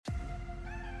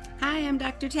Hi, I'm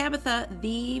Dr. Tabitha,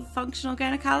 the functional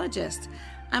gynecologist.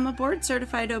 I'm a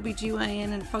board-certified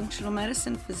OBGYN and functional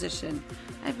medicine physician.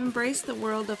 I've embraced the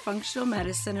world of functional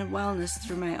medicine and wellness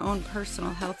through my own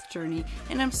personal health journey,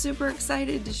 and I'm super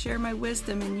excited to share my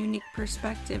wisdom and unique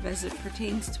perspective as it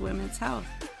pertains to women's health.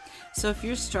 So if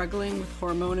you're struggling with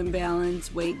hormone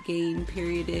imbalance, weight gain,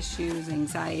 period issues,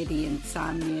 anxiety,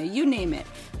 insomnia, you name it,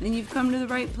 then you've come to the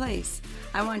right place.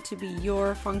 I want to be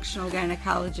your functional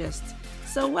gynecologist.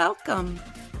 So welcome.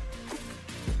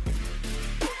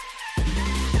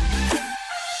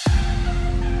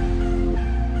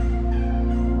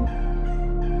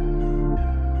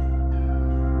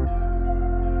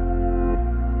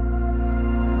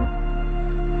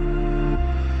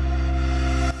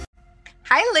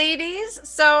 Hi ladies,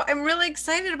 so I'm really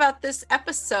excited about this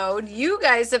episode. You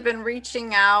guys have been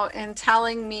reaching out and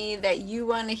telling me that you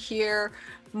want to hear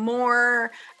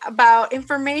more about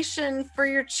information for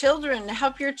your children to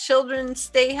help your children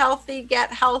stay healthy, get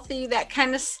healthy, that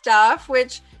kind of stuff,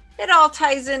 which it all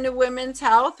ties into women's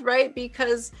health, right?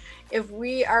 Because if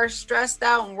we are stressed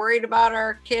out and worried about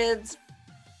our kids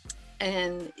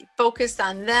and focused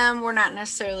on them, we're not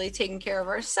necessarily taking care of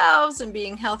ourselves and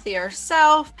being healthy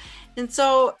ourselves. And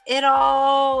so it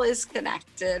all is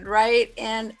connected, right?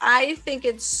 And I think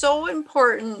it's so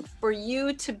important for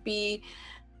you to be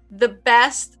the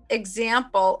best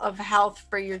example of health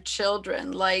for your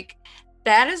children. Like,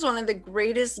 that is one of the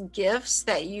greatest gifts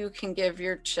that you can give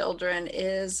your children,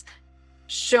 is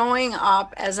showing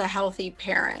up as a healthy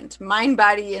parent, mind,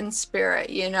 body, and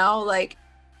spirit, like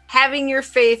having your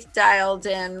faith dialed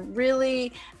in,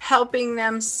 really helping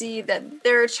them see that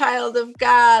they're a child of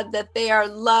God, that they are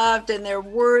loved and they're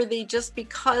worthy just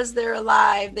because they're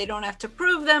alive. They don't have to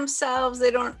prove themselves.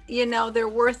 They don't, their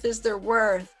worth is their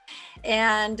worth.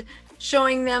 And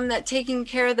showing them that taking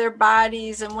care of their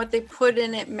bodies and what they put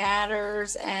in it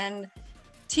matters, and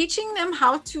teaching them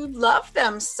how to love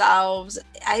themselves,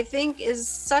 I think, is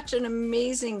such an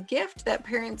amazing gift that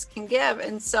parents can give.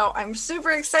 And so I'm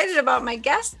super excited about my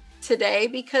guest today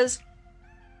because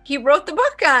he wrote the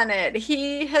book on it.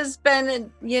 He has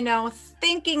been,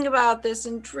 thinking about this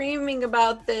and dreaming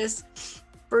about this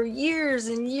for years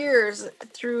and years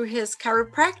through his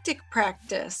chiropractic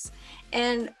practice.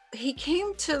 And he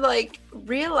came to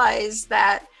realize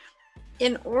that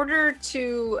in order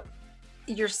to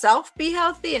yourself be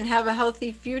healthy and have a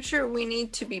healthy future, we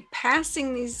need to be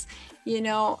passing these,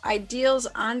 ideals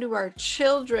onto our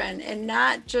children, and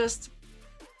not just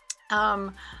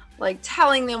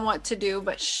telling them what to do,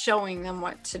 but showing them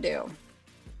what to do.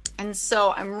 And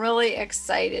so I'm really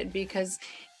excited because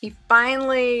he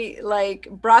finally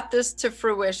brought this to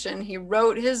fruition. He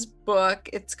wrote his book.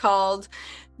 It's called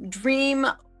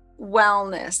D.R.E.A.M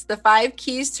Wellness, the 5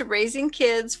 keys to raising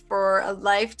kids for a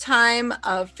lifetime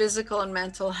of physical and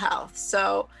mental health.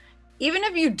 So even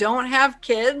if you don't have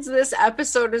kids, this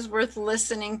episode is worth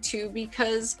listening to,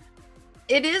 because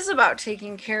it is about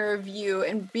taking care of you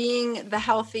and being the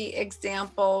healthy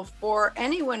example for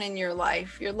anyone in your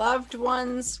life, your loved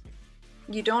ones.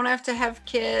 You don't have to have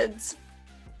kids.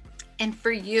 And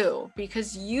for you,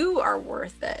 because you are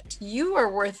worth it. You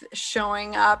are worth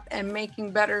showing up and making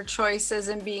better choices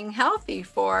and being healthy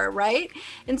for, right?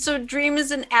 And so D.R.E.A.M is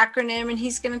an acronym, and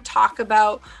he's going to talk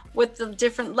about what the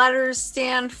different letters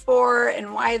stand for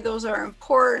and why those are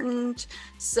important.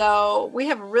 So we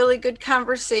have a really good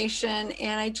conversation,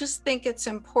 and I just think it's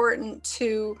important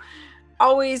to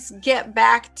always get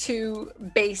back to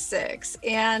basics.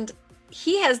 And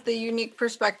he has the unique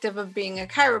perspective of being a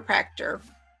chiropractor,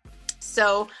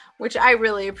 so, which I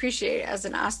really appreciate as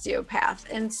an osteopath.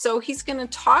 And so he's going to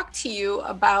talk to you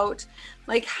about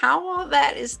how all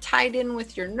that is tied in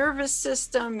with your nervous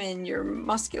system and your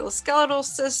musculoskeletal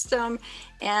system.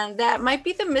 And that might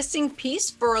be the missing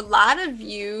piece for a lot of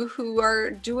you who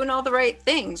are doing all the right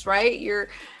things, right? You're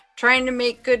trying to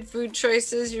make good food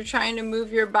choices. You're trying to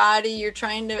move your body. You're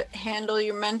trying to handle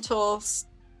your mental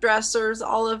stressors,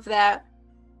 all of that.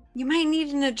 You might need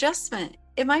an adjustment.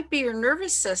 It might be your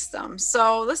nervous system.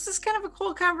 So this is kind of a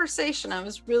cool conversation. I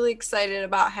was really excited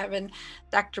about having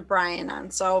Dr. Brian on.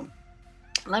 So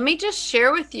let me just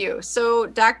share with you. So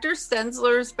Dr.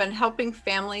 Stenzler has been helping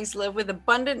families live with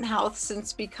abundant health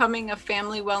since becoming a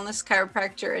family wellness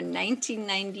chiropractor in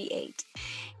 1998.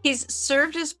 He's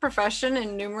served his profession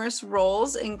in numerous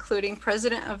roles, including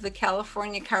president of the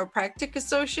California Chiropractic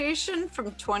Association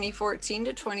from 2014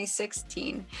 to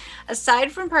 2016.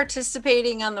 Aside from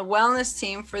participating on the wellness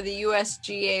team for the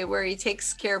USGA, where he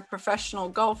takes care of professional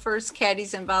golfers,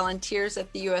 caddies, and volunteers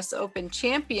at the US Open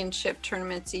Championship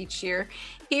tournaments each year,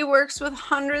 he works with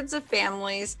hundreds of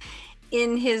families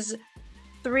in his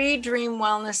 3 Dream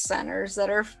Wellness Centers that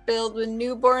are filled with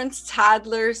newborns,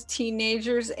 toddlers,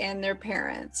 teenagers, and their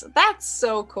parents. That's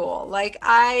so cool. Like,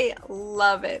 I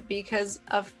love it because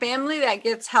a family that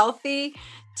gets healthy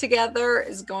together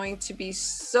is going to be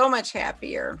so much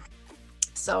happier.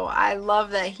 So I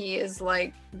love that he is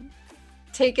like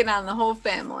taken on the whole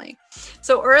family.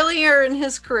 So earlier in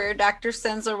his career, Dr.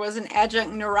 Stenzler was an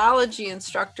adjunct neurology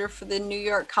instructor for the New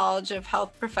York College of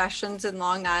Health Professions in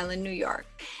Long Island, New York.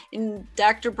 And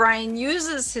Dr. Brian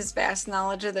uses his vast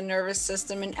knowledge of the nervous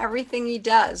system in everything he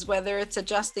does, whether it's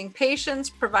adjusting patients,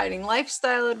 providing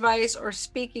lifestyle advice, or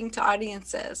speaking to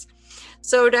audiences.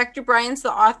 So Dr. Brian's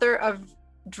the author of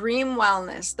D.R.E.A.M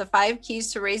Wellness, the 5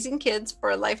 keys to raising kids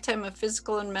for a lifetime of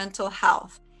physical and mental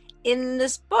health. In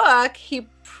this book, he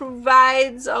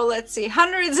provides,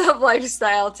 hundreds of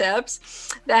lifestyle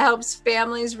tips that helps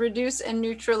families reduce and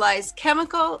neutralize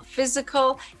chemical,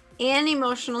 physical, and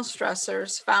emotional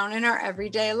stressors found in our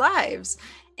everyday lives.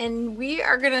 And we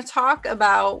are going to talk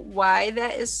about why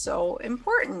that is so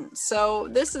important. So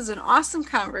this is an awesome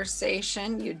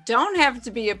conversation. You don't have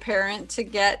to be a parent to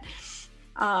get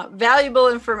valuable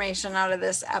information out of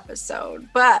this episode,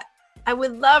 but I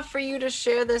would love for you to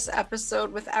share this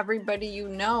episode with everybody you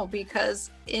know,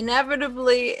 because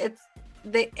inevitably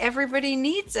everybody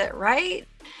needs it, right?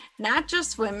 Not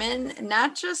just women,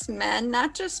 not just men,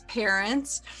 not just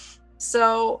parents.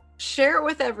 So share it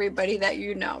with everybody that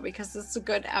you know, because it's a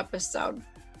good episode.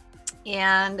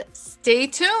 And stay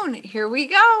tuned. Here we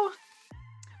go.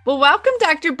 Well, welcome,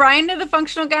 Dr. Brian, to the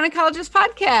Functional Gynecologist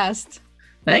Podcast.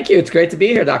 Thank you. It's great to be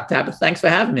here, Dr. Tappet. Thanks for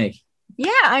having me. Yeah,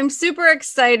 I'm super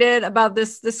excited about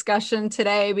this discussion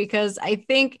today because I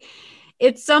think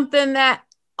it's something that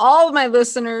all of my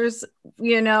listeners,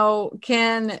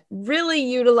 can really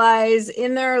utilize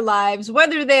in their lives,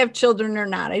 whether they have children or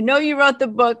not. I know you wrote the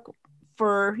book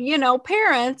for,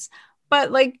 parents,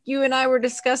 but like you and I were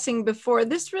discussing before,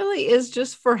 this really is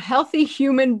just for healthy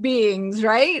human beings,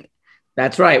 right?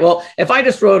 That's right. Well, if I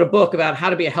just wrote a book about how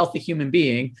to be a healthy human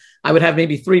being, I would have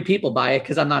maybe 3 people buy it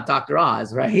because I'm not Dr.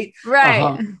 Oz, right?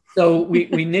 Right. So we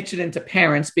niche it into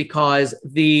parents because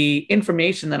the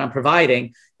information that I'm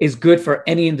providing is good for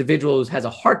any individual who has a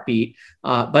heartbeat.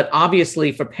 But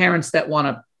obviously for parents that want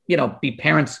to, be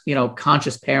parents,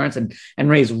 conscious parents and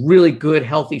raise really good,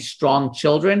 healthy, strong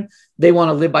children, they want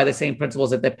to live by the same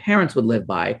principles that their parents would live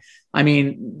by. I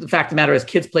mean, the fact of the matter is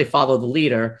kids play follow the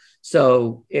leader.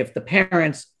 So if the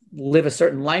parents live a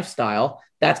certain lifestyle,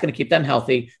 that's going to keep them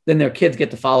healthy, then their kids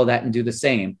get to follow that and do the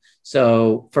same.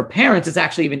 So for parents, it's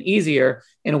actually even easier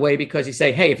in a way because you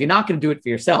say, hey, if you're not going to do it for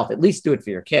yourself, at least do it for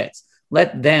your kids.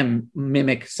 Let them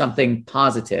mimic something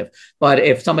positive. But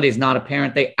if somebody's not a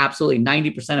parent, they absolutely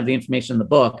 90% of the information in the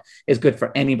book is good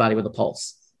for anybody with a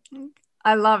pulse.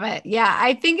 I love it. Yeah,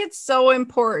 I think it's so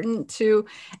important to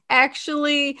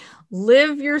actually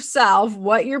live yourself,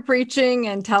 what you're preaching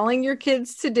and telling your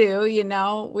kids to do,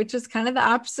 which is kind of the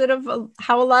opposite of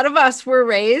how a lot of us were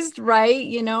raised,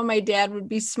 right? My dad would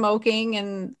be smoking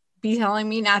and be telling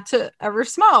me not to ever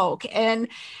smoke. And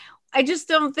I just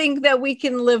don't think that we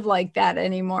can live like that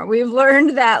anymore. We've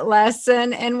learned that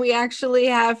lesson and we actually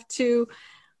have to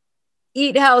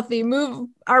eat healthy, move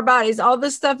our bodies, all the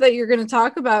stuff that you're going to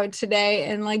talk about today,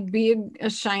 and like be a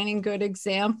shining good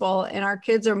example. And our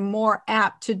kids are more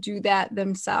apt to do that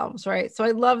themselves, right? So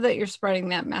I love that you're spreading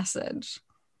that message.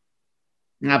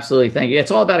 Absolutely. Thank you.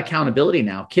 It's all about accountability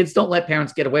now. Kids don't let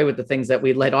parents get away with the things that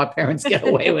we let our parents get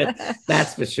away with.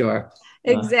 That's for sure.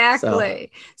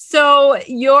 Exactly. So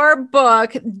your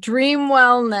book, D.R.E.A.M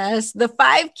Wellness, the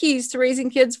 5 keys to raising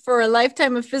kids for a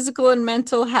lifetime of physical and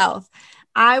mental health.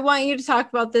 I want you to talk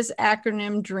about this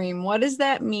acronym D.R.E.A.M. What does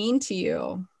that mean to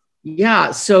you?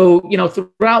 Yeah. So,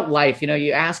 throughout life,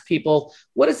 you ask people,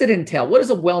 what does it entail? What does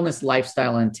a wellness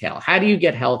lifestyle entail? How do you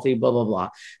get healthy? Blah, blah, blah.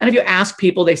 And if you ask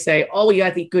people, they say, oh, you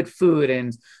have to eat good food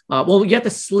and, you have to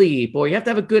sleep or you have to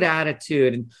have a good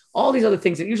attitude and all these other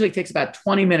things. It usually takes about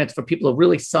 20 minutes for people to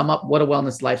really sum up what a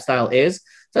wellness lifestyle is.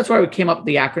 So that's why we came up with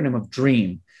the acronym of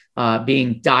D.R.E.A.M,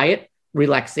 being diet,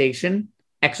 relaxation,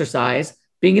 exercise,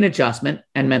 being an adjustment,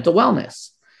 and mental wellness.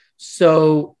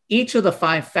 So each of the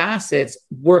 5 facets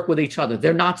work with each other.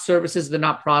 They're not services, they're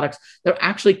not products. They're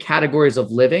actually categories of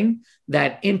living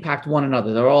that impact one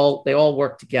another. They all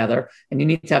work together, and you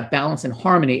need to have balance and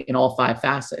harmony in all 5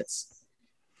 facets.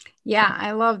 Yeah,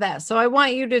 I love that. So I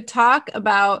want you to talk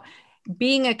about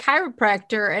being a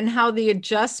chiropractor and how the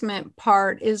adjustment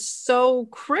part is so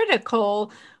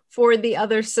critical for the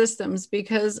other systems,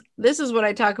 because this is what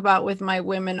I talk about with my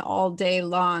women all day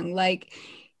long. Like,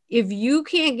 if you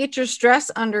can't get your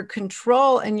stress under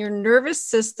control and your nervous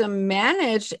system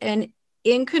managed and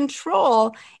in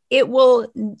control, it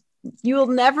will, you will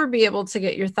never be able to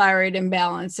get your thyroid in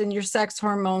balance and your sex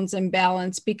hormones in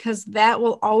balance, because that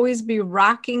will always be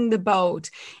rocking the boat.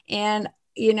 And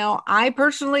I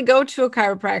personally go to a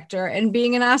chiropractor, and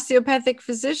being an osteopathic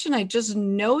physician, I just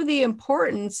know the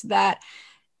importance that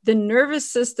the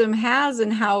nervous system has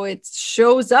and how it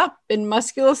shows up in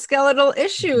musculoskeletal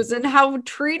issues, and how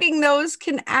treating those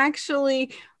can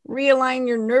actually realign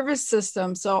your nervous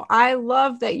system. So I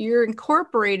love that you're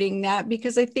incorporating that,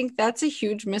 because I think that's a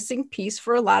huge missing piece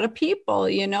for a lot of people.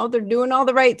 They're doing all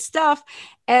the right stuff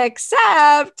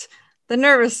except the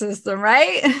nervous system,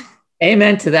 right?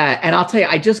 Amen to that. And I'll tell you,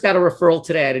 I just got a referral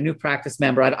today. I had a new practice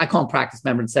member. I call him practice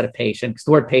member instead of patient, because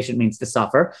the word patient means to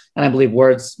suffer. And I believe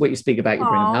words, what you speak about, you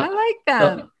bring about. I like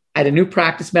that. So I had a new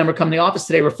practice member come to the office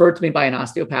today, referred to me by an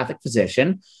osteopathic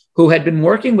physician who had been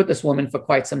working with this woman for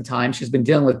quite some time. She's been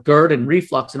dealing with GERD and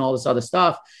reflux and all this other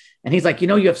stuff. And he's like, you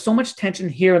have so much tension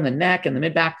here in the neck and the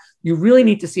mid back. You really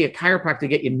need to see a chiropractor to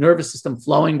get your nervous system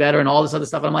flowing better and all this other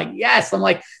stuff. And I'm like, yes. I'm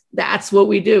like, that's what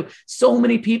we do. So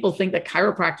many people think that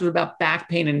chiropractors are about back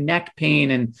pain and neck pain.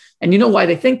 And you know why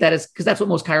they think that is because that's what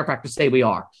most chiropractors say we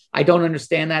are. I don't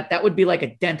understand that. That would be like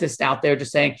a dentist out there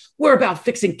just saying, we're about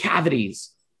fixing cavities.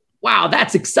 Wow,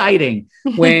 that's exciting.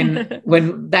 When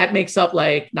that makes up,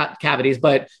 like, not cavities,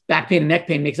 but back pain and neck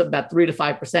pain makes up about 3 to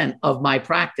 5% of my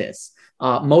practice.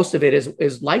 Most of it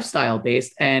is lifestyle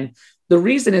based. And the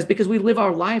reason is because we live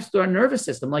our lives through our nervous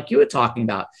system, like you were talking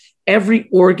about. Every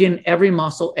organ, every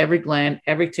muscle, every gland,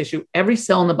 every tissue, every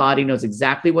cell in the body knows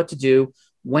exactly what to do,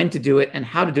 when to do it, and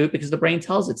how to do it, because the brain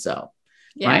tells it so.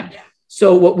 Yeah. Right?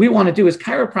 So what we want to do as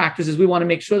chiropractors is we want to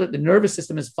make sure that the nervous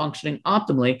system is functioning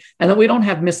optimally, and that we don't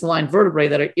have misaligned vertebrae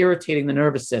that are irritating the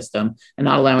nervous system and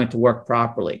not allowing it to work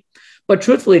properly. But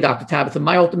truthfully, Dr. Tabitha,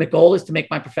 my ultimate goal is to make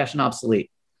my profession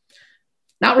obsolete.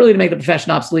 Not really to make the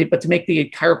profession obsolete, but to make the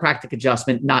chiropractic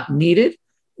adjustment not needed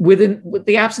with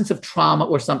the absence of trauma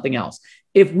or something else.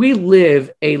 If we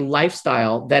live a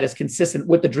lifestyle that is consistent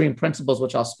with the D.R.E.A.M principles,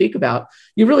 which I'll speak about,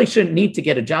 you really shouldn't need to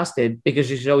get adjusted, because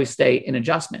you should always stay in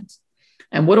adjustment.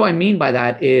 And what do I mean by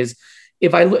that is,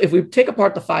 if we take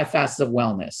apart the 5 facets of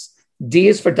wellness, D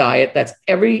is for diet. That's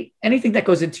anything that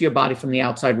goes into your body from the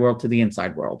outside world to the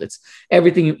inside world. It's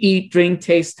everything you eat, drink,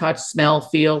 taste, touch, smell,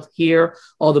 feel, hear.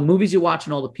 All the movies you watch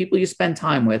and all the people you spend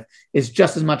time with is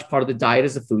just as much part of the diet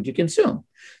as the food you consume.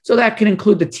 So that can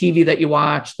include the TV that you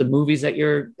watch, the movies that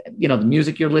the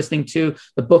music you're listening to,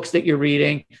 the books that you're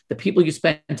reading, the people you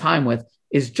spend time with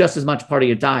is just as much part of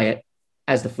your diet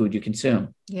as the food you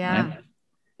consume. Yeah. Right?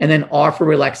 And then R for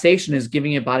relaxation is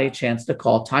giving your body a chance to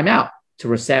call time out, to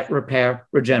reset, repair,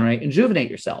 regenerate, and rejuvenate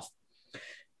yourself.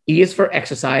 E is for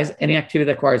exercise, any activity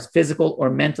that requires physical or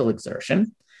mental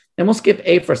exertion. And we'll skip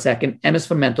A for a second. M is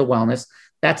for mental wellness.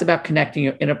 That's about connecting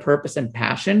your inner purpose and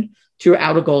passion to your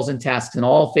outer goals and tasks in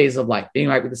all phases of life, being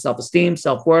right with the self-esteem,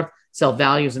 self-worth,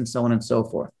 self-values, and so on and so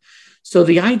forth. So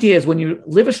the idea is when you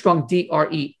live a strong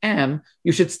D.R.E.A.M,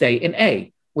 you should stay in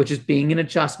A, which is being in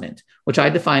adjustment, which I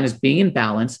define as being in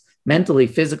balance mentally,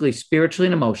 physically, spiritually,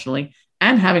 and emotionally,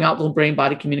 and having optimal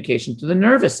brain-body communication through the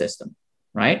nervous system,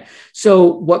 right? So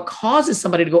what causes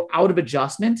somebody to go out of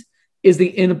adjustment is the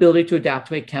inability to adapt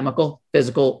to a chemical,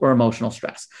 physical, or emotional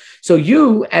stress. So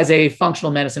you, as a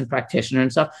functional medicine practitioner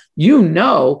and stuff,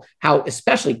 how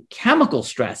especially chemical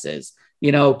stresses,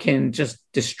 can just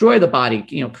destroy the body,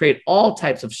 create all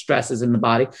types of stresses in the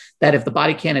body that if the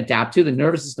body can't adapt to, the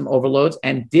nervous system overloads,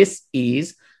 and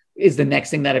dis-ease is the next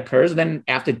thing that occurs. And then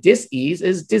after dis-ease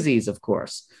is disease, of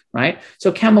course, right?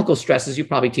 So chemical stresses, you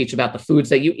probably teach about the foods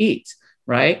that you eat,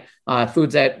 right?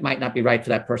 Foods that might not be right for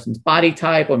that person's body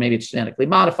type, or maybe it's genetically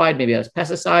modified, maybe it has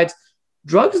pesticides.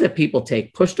 Drugs that people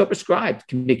take, pushed or prescribed,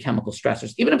 can be chemical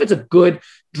stressors. Even if it's a good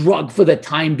drug for the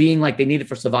time being, like they need it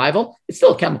for survival, it's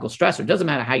still a chemical stressor. It doesn't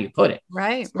matter how you put it.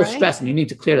 Right. It's still stress, and you need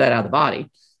to clear that out of the body.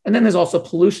 And then there's also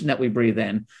pollution that we breathe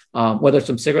in, whether it's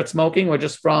from cigarette smoking or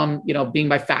just from, being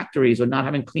by factories or not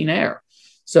having clean air.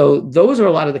 So those are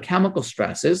a lot of the chemical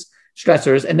stressors.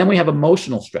 And then we have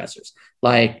emotional stressors,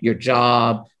 like your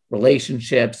job,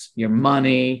 relationships, your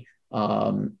money,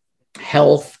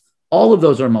 health. All of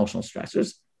those are emotional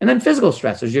stressors. And then physical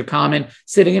stressors, your common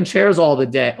sitting in chairs all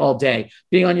day,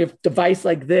 being on your device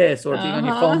like this, or being on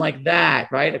your phone like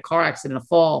that, right? A car accident, a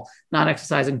fall, not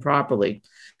exercising properly.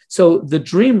 So the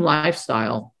D.R.E.A.M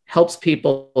lifestyle helps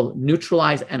people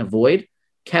neutralize and avoid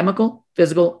chemical,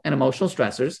 physical, and emotional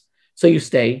stressors. So you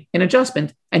stay in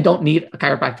adjustment and don't need a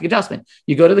chiropractic adjustment.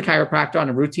 You go to the chiropractor on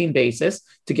a routine basis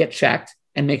to get checked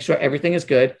and make sure everything is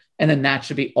good. And then that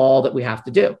should be all that we have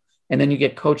to do. And then you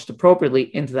get coached appropriately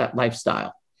into that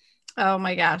lifestyle. Oh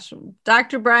my gosh.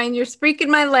 Dr. Brian, you're speaking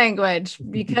my language,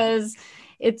 because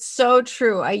It's so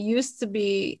true. I used to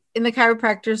be in the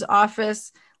chiropractor's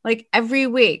office like every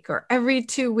week or every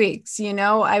 2 weeks.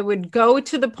 I would go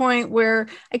to the point where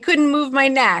I couldn't move my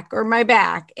neck or my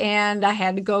back and I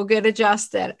had to go get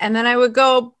adjusted. And then I would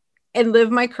go and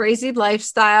live my crazy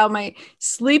lifestyle, my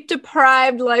sleep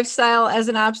deprived lifestyle as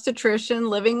an obstetrician,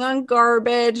 living on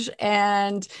garbage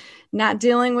and not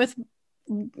dealing with,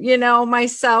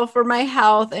 myself or my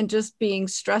health and just being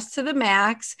stressed to the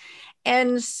max.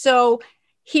 And so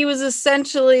he was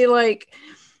essentially like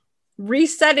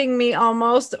resetting me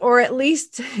almost, or at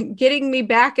least getting me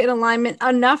back in alignment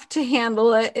enough to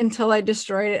handle it until I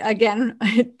destroyed it again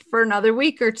for another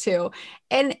week or two.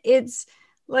 And it's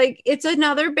like, it's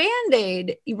another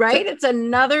Band-Aid, right? It's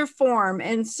another form.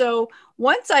 And so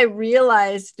once I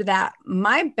realized that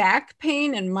my back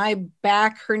pain and my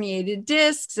back herniated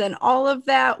discs and all of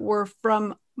that were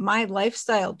from my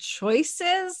lifestyle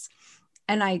choices,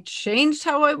 and I changed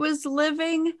how I was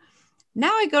living,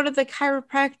 now I go to the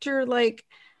chiropractor like,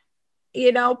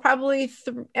 probably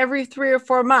every 3 or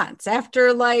 4 months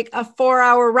after like a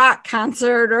 4-hour rock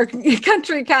concert or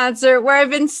country concert where I've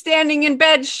been standing in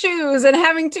bed shoes and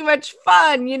having too much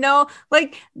fun,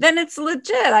 like then it's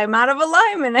legit. I'm out of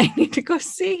alignment. I need to go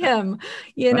see him,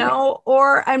 Right.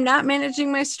 or I'm not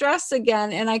managing my stress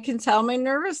again and I can tell my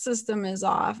nervous system is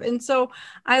off. And so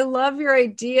I love your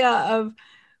idea of,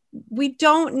 we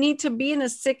don't need to be in a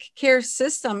sick care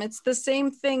system. It's the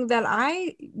same thing that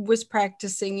I was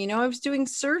practicing. I was doing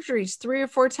surgeries 3 or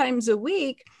 4 times a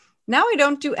week. Now I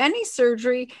don't do any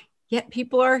surgery, yet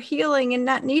people are healing and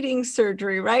not needing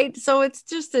surgery, right? So it's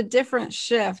just a different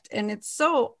shift. And it's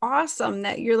so awesome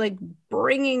that you're like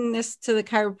bringing this to the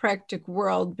chiropractic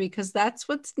world because that's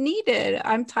what's needed.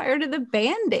 I'm tired of the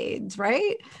Band-Aids,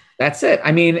 right? That's it.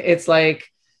 I mean, it's like,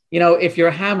 if you're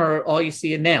a hammer, all you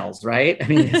see are nails, right? I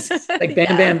mean, it's like bam,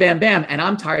 Yeah. bam, bam, bam. And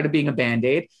I'm tired of being a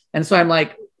Band-Aid. And so I'm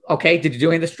like, okay, did you do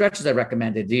any of the stretches I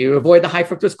recommended? Do you avoid the high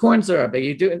fructose corn syrup?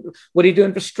 What are you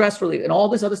doing for stress relief and all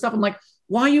this other stuff? I'm like,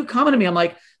 why are you coming to me? I'm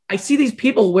like, I see these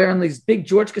people wearing these big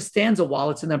George Costanza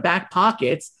wallets in their back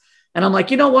pockets. And I'm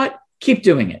like, you know what? Keep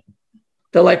doing it.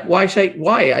 They're like, why should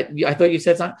why? I thought you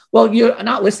said something. Well, you're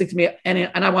not listening to me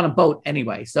and I want a boat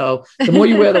anyway. So the more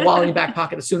you wear the wallet in your back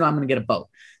pocket, the sooner I'm going to get a boat.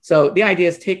 So the idea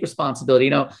is take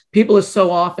responsibility. People are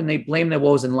so often, they blame their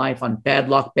woes in life on bad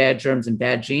luck, bad germs, and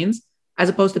bad genes, as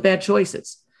opposed to bad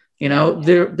choices.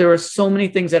 There are so many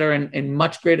things that are in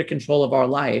much greater control of our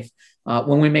life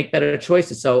when we make better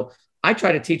choices. So I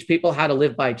try to teach people how to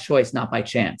live by choice, not by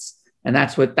chance. And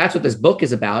that's what this book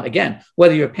is about. Again,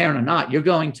 whether you're a parent or not, you're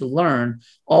going to learn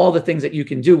all the things that you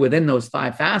can do within those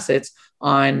 5 facets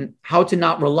on how to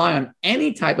not rely on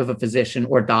any type of a physician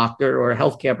or doctor or a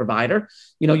healthcare provider.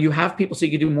 You have people so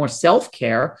you can do more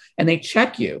self-care and they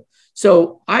check you.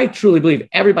 So I truly believe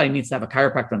everybody needs to have a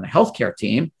chiropractor on the healthcare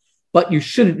team, but you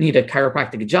shouldn't need a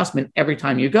chiropractic adjustment every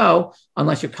time you go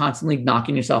unless you're constantly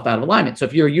knocking yourself out of alignment. So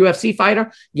if you're a UFC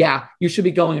fighter, yeah, you should be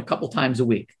going a couple times a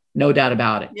week. No doubt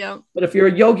about it. Yeah. But if you're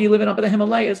a yogi living up in the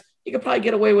Himalayas, you could probably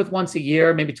get away with once a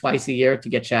year, maybe twice a year to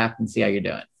get checked and see how you're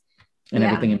doing and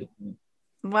everything in between.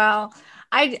 Well,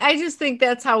 I just think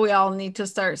that's how we all need to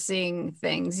start seeing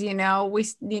things. We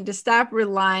need to stop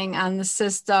relying on the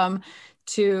system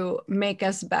to make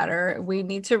us better. We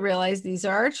need to realize these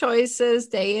are our choices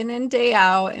day in and day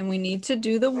out, and we need to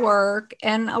do the work.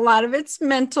 And a lot of it's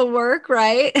mental work,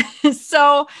 right?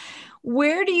 So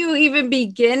where do you even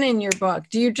begin in your book?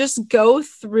 Do you just go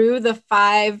through the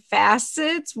 5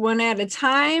 facets one at a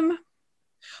time?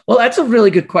 Well, that's a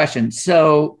really good question.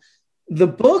 So the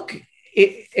book,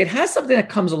 it has something that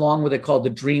comes along with it called the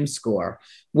D.R.E.A.M score,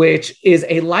 which is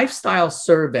a lifestyle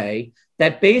survey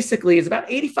that basically is about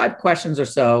 85 questions or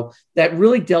so that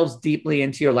really delves deeply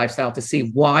into your lifestyle to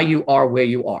see why you are where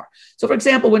you are. So for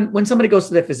example, when somebody goes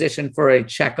to their physician for a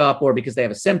checkup or because they have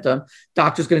a symptom,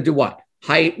 doctor's going to do what?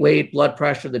 Height, weight, blood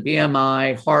pressure, the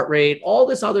BMI, heart rate, all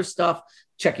this other stuff.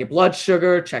 Check your blood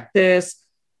sugar, check this.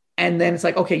 And then it's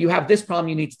like, okay, you have this problem,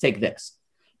 you need to take this.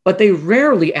 But they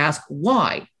rarely ask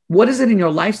why. What is it in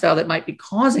your lifestyle that might be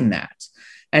causing that?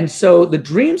 And so the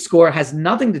D.R.E.A.M score has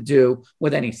nothing to do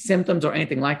with any symptoms or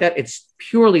anything like that. It's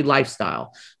purely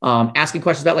lifestyle. Asking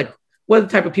questions about like, what are the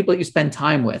type of people that you spend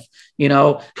time with?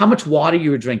 How much water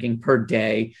you were drinking per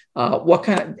day?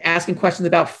 Asking questions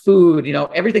about food,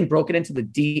 everything broken into the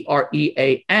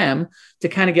D.R.E.A.M to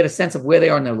kind of get a sense of where they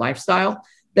are in their lifestyle.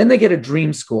 Then they get a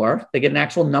D.R.E.A.M score. They get an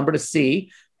actual number to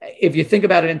see. If you think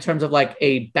about it in terms of like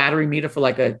a battery meter for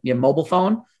like your mobile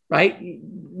phone, right?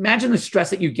 Imagine the stress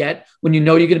that you get when you're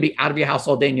going to be out of your house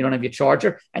all day and you don't have your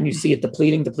charger and you see it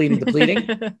depleting,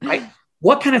 right?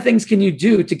 what kind of things can you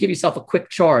do to give yourself a quick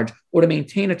charge or to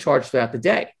maintain a charge throughout the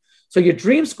day? So your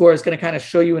dream score is going to kind of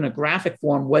show you in a graphic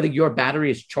form whether your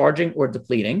battery is charging or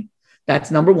depleting.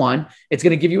 That's number one. It's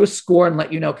going to give you a score and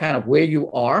let you know kind of where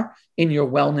you are in your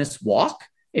wellness walk,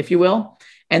 if you will.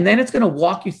 And then it's going to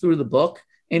walk you through the book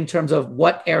in terms of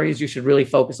what areas you should really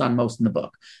focus on most in the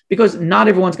book, because not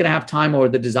everyone's going to have time or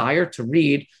the desire to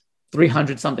read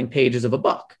 300 something pages of a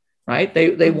book, right?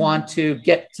 They want to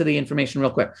get to the information real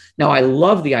quick. Now, I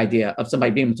love the idea of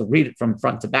somebody being able to read it from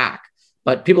front to back,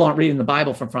 but people aren't reading the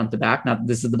Bible from front to back. Not that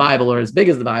this is the Bible or as big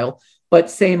as the Bible, but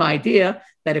same idea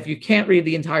that if you can't read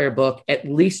the entire book, at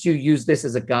least you use this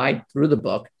as a guide through the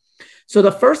book. So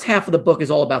the first half of the book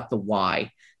is all about the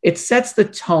why. It sets the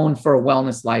tone for a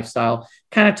wellness lifestyle,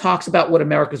 kind of talks about what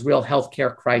America's real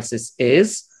healthcare crisis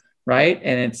is, right?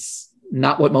 And it's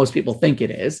not what most people think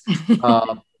it is.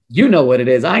 You know what it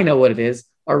is. I know what it is.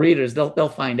 Our readers, they'll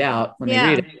find out when they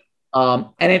read it.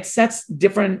 And it sets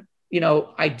different,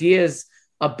 ideas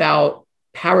about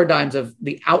paradigms of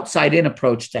the outside in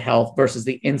approach to health versus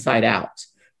the inside out,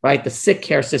 right? The sick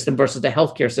care system versus the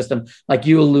healthcare system, like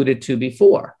you alluded to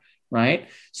before, right?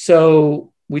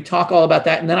 So we talk all about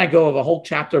that. And then I go over a whole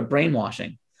chapter of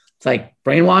brainwashing. It's like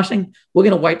brainwashing. We're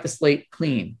going to wipe the slate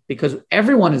clean because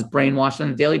everyone is brainwashed on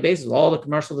a daily basis. All the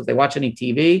commercials, if they watch any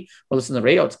TV or listen to the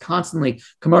radio, it's constantly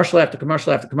commercial after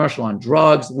commercial after commercial on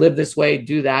drugs, live this way,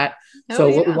 do that.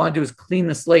 What we want to do is clean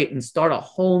the slate and start a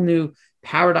whole new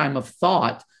paradigm of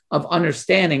thought, of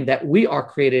understanding that we are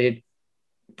created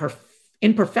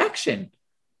in perfection.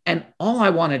 And all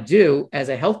I want to do as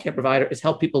a healthcare provider is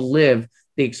help people live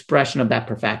the expression of that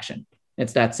perfection.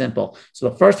 It's that simple. So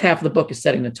the first half of the book is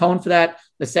setting the tone for that.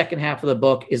 The second half of the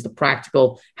book is the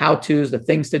practical how-tos, the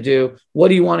things to do. What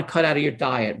do you want to cut out of your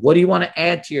diet? What do you want to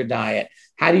add to your diet?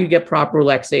 How do you get proper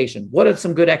relaxation? What are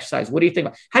some good exercise? What do you think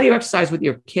about? How do you exercise with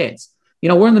your kids?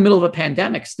 We're in the middle of a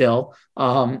pandemic still.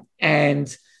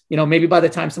 And maybe by the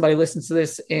time somebody listens to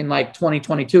this in like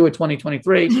 2022 or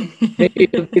 2023, maybe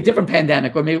it'll be a different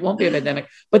pandemic, or maybe it won't be a pandemic.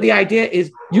 But the idea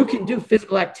is you can do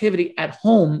physical activity at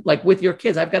home, like with your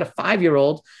kids. I've got a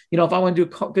 5-year-old, if I want to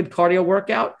do a good cardio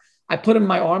workout, I put him in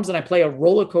my arms and I play a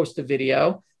roller coaster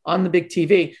video on the big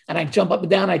TV and I jump up and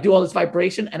down. I do all this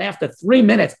vibration. And after 3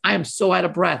 minutes, I am so out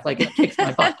of breath, like it kicks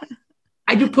my butt.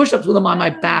 I do push-ups with him on my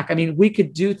back. I mean, we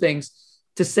could do things.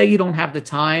 To say you don't have the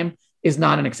time is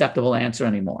not an acceptable answer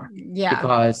anymore. Yeah.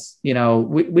 Because,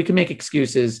 we can make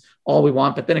excuses all we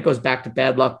want, but then it goes back to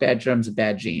bad luck, bad germs, and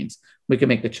bad genes. We can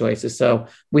make the choices. So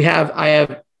I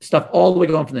have stuff all the way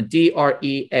going from the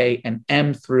D.R.E.A. and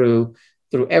M through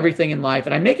everything in life.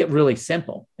 And I make it really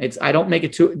simple. I don't make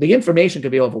it the information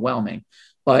could be overwhelming,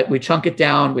 but we chunk it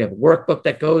down. We have a workbook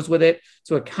that goes with it.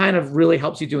 So it kind of really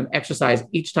helps you do an exercise.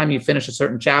 Each time you finish a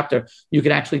certain chapter, you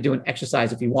can actually do an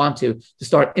exercise if you want to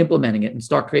start implementing it and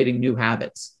start creating new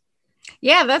habits.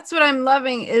 Yeah, that's what I'm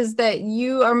loving, is that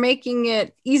you are making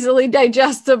it easily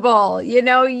digestible.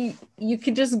 You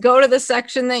could just go to the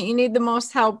section that you need the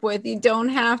most help with. You don't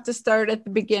have to start at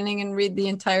the beginning and read the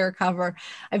entire cover.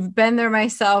 I've been there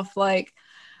myself, when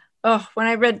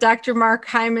I read Dr. Mark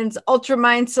Hyman's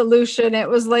Ultramind Solution, it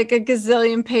was like a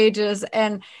gazillion pages.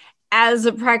 And as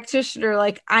a practitioner,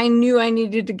 I knew I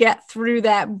needed to get through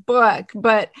that book,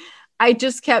 but I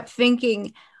just kept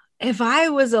thinking, if I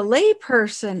was a lay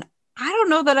person, I don't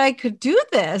know that I could do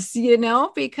this,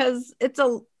 because it's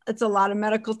a lot of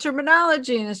medical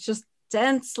terminology and it's just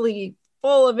densely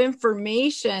full of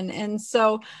information. And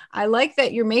so I like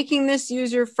that you're making this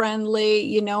user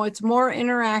friendly, it's more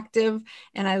interactive.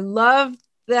 And I love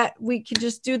that we can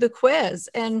just do the quiz.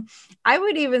 And I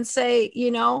would even say,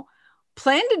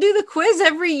 plan to do the quiz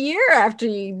every year after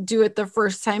you do it the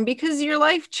first time, because your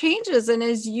life changes. And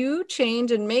as you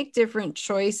change and make different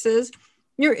choices,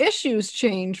 your issues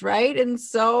change, right? And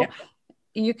so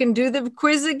you can do the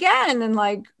quiz again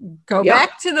and go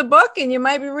back to the book, and you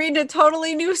might be reading a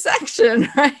totally new section,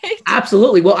 right?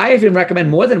 Absolutely. Well, I even recommend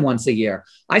more than once a year.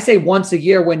 I say once a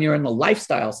year when you're in the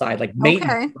lifestyle side, like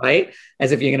maintenance, right?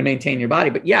 As if you're going to maintain your body.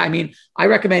 But I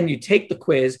recommend you take the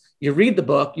quiz, you read the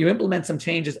book, you implement some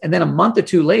changes, and then a month or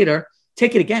two later,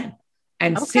 take it again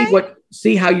and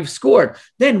see how you've scored.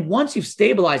 Then once you've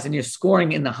stabilized and you're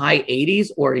scoring in the high 80s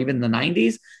or even the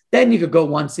 90s, then you could go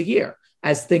once a year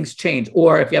as things change.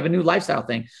 Or if you have a new lifestyle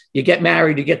thing, you get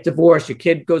married, you get divorced, your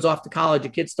kid goes off to college,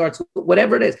 your kid starts,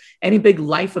 whatever it is, any big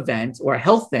life event or a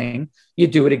health thing, you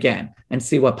do it again and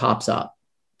see what pops up.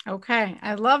 Okay.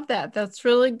 I love that. That's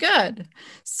really good.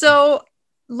 So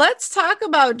let's talk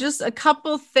about just a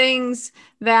couple things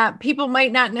that people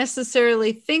might not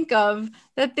necessarily think of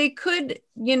that they could,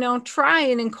 try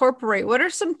and incorporate. What are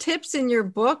some tips in your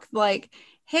book?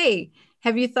 Hey,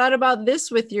 Have you thought about this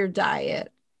with your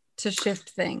diet to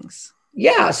shift things?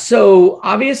 Yeah. So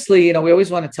obviously, we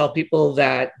always want to tell people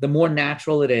that the more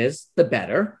natural it is, the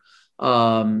better.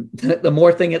 The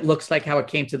more thing it looks like how it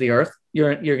came to the earth,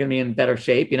 you're going to be in better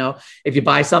shape. If you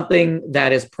buy something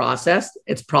that is processed,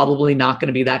 it's probably not going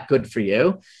to be that good for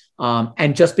you.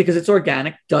 And just because it's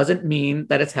organic doesn't mean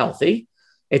that it's healthy.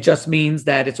 It just means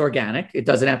that it's organic. It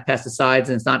doesn't have pesticides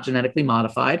and it's not genetically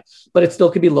modified, but it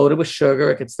still could be loaded with sugar.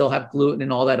 It could still have gluten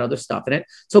and all that other stuff in it.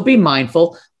 So be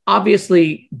mindful.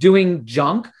 Obviously, doing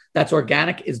junk that's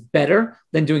organic is better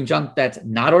than doing junk that's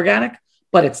not organic,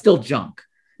 but it's still junk.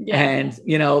 Yeah.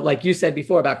 And, like you said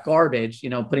before about garbage,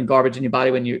 putting garbage in your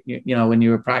body when when you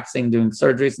were practicing doing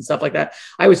surgeries and stuff like that.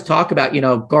 I always talk about,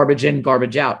 garbage in,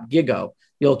 garbage out, GIGO,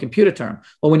 the old computer term.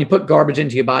 Well, when you put garbage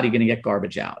into your body, you're going to get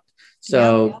garbage out.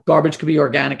 So garbage could be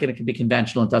organic and it could be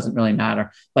conventional. It doesn't really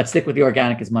matter, but stick with the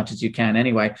organic as much as you can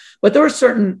anyway. But there are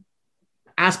certain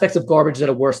aspects of garbage that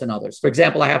are worse than others. For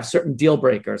example, I have certain deal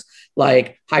breakers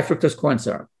like high fructose corn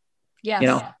syrup.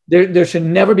 Yes. There should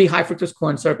never be high fructose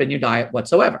corn syrup in your diet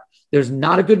whatsoever. There's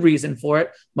not a good reason for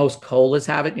it. Most colas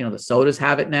have it. The sodas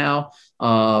have it now.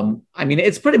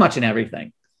 It's pretty much in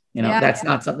everything. That's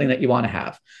not something that you want to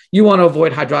have. You want to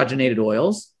avoid hydrogenated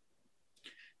oils.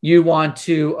 You want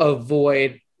to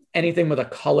avoid anything with a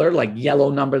color like yellow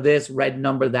number this, red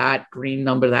number that, green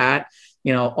number that,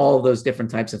 all of those different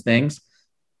types of things.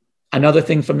 Another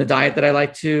thing from the diet that I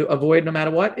like to avoid no matter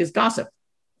what is gossip.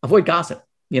 Avoid gossip.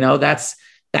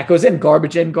 That goes in,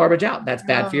 garbage out. That's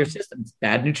bad for your system. It's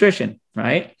bad nutrition,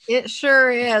 right? It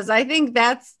sure is. I think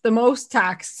that's the most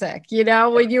toxic.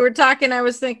 When you were talking, I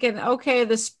was thinking, okay,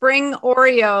 the spring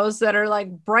Oreos that are like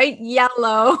bright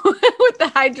yellow with the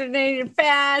hydrogenated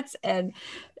fats. And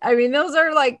those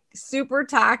are like super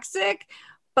toxic,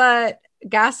 but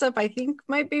gossip, I think,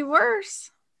 might be worse.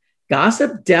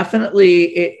 Gossip definitely,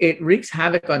 it wreaks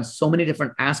havoc on so many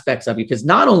different aspects of you, because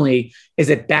not only is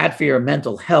it bad for your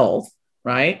mental health,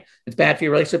 right? It's bad for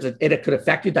your relationships. It could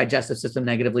affect your digestive system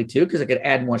negatively too, because it could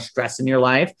add more stress in your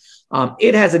life.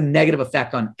 It has a negative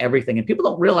effect on everything and people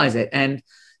don't realize it. And,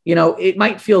 it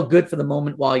might feel good for the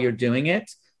moment while you're doing it,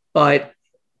 but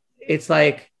it's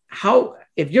like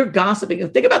if you're gossiping,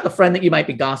 think about the friend that you might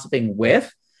be gossiping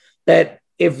with, that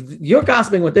if you're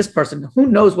gossiping with this person, who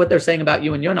knows what they're saying about you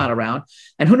when you're not around,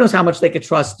 and who knows how much they could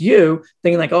trust you,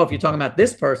 thinking like, oh, if you're talking about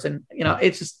this person,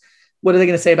 it's just, what are they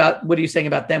going to say about, what are you saying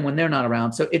about them when they're not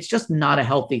around? So it's just not a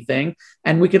healthy thing.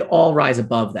 And we could all rise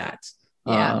above that.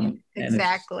 Yeah,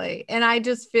 exactly. And I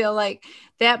just feel like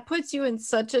that puts you in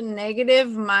such a negative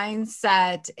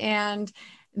mindset. And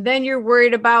then you're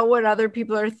worried about what other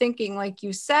people are thinking, like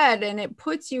you said, and it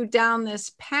puts you down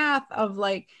this path of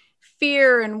like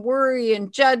fear and worry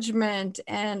and judgment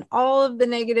and all of the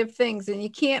negative things. And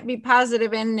you can't be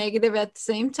positive and negative at the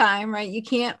same time, right? You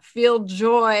can't feel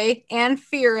joy and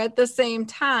fear at the same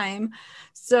time.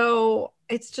 So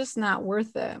it's just not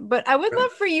worth it. But I would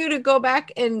love for you to go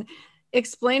back and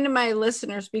explain to my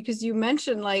listeners, because you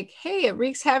mentioned like, hey, it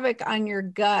wreaks havoc on your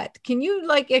gut. Can you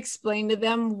like explain to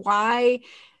them why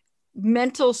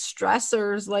mental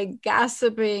stressors like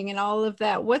gossiping and all of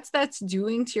that, what's that's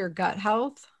doing to your gut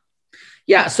health?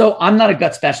 Yeah. So I'm not a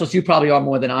gut specialist. You probably are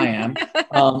more than I am.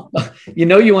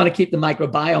 You want to keep the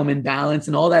microbiome in balance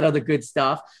and all that other good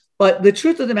stuff. But the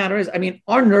truth of the matter is,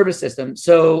 our nervous system.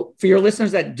 So for your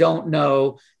listeners that don't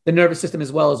know the nervous system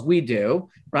as well as we do,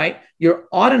 right? Your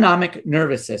autonomic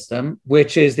nervous system,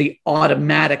 which is the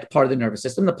automatic part of the nervous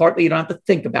system, the part that you don't have to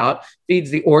think about,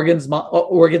 feeds the organs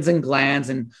and glands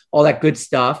and all that good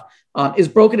stuff, is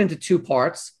broken into two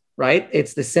parts, right?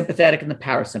 It's the sympathetic and the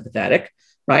parasympathetic.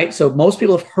 Right. So most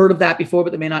people have heard of that before,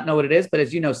 but they may not know what it is. But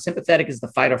as you know, sympathetic is the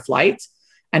fight or flight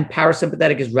and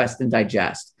parasympathetic is rest and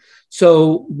digest.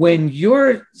 So when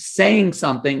you're saying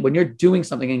something, when you're doing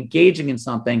something, engaging in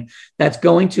something that's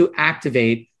going to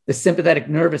activate the sympathetic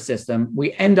nervous system,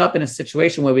 we end up in a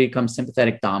situation where we become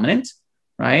sympathetic dominant,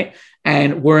 right?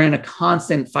 And we're in a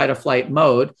constant fight or flight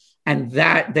mode. And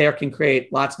that there can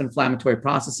create lots of inflammatory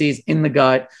processes in the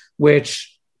gut,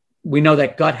 which we know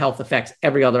that gut health affects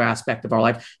every other aspect of our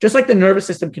life. Just like the nervous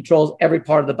system controls every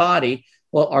part of the body,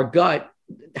 well, our gut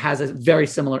has a very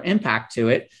similar impact to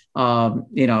it.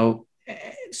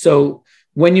 So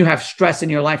when you have stress in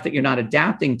your life that you're not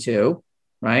adapting to,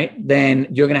 right, then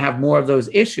you're going to have more of those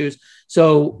issues.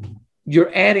 So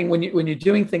you're adding, when you're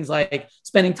doing things like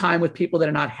spending time with people that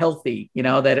are not healthy,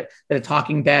 that are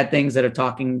talking bad things, that are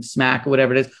talking smack or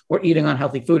whatever it is, or eating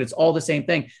unhealthy food, it's all the same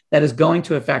thing that is going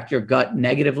to affect your gut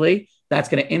negatively. That's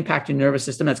going to impact your nervous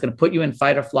system. That's going to put you in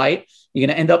fight or flight. You're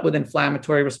going to end up with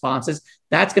inflammatory responses.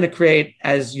 That's going to create,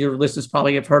 as your listeners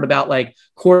probably have heard about, like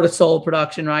cortisol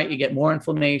production, right? You get more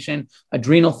inflammation,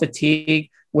 adrenal fatigue,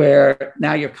 where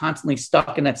now you're constantly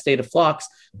stuck in that state of flux.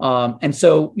 And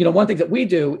so, one thing that we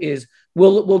do is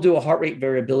we'll do a heart rate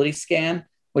variability scan,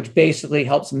 which basically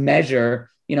helps measure,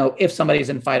 if somebody's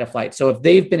in fight or flight. So if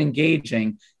they've been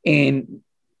engaging in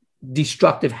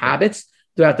destructive habits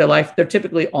throughout their life, they're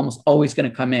typically almost always going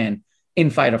to come in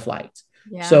fight or flight.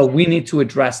 Yeah. So we need to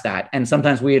address that. And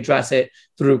sometimes we address it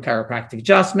through chiropractic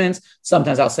adjustments.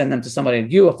 Sometimes I'll send them to somebody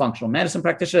like you, a functional medicine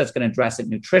practitioner, that's going to address it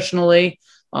nutritionally.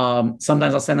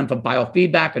 Sometimes I'll send them for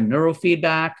biofeedback or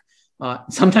neurofeedback.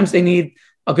 Sometimes they need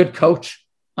a good coach,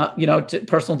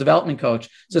 personal development coach.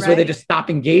 So this way they just stop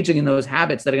engaging in those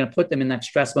habits that are going to put them in that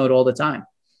stress mode all the time.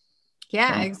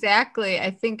 Yeah, exactly.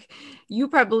 I think you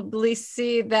probably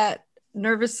see that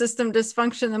nervous system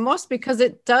dysfunction the most because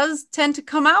it does tend to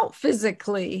come out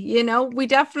physically. We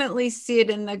definitely see it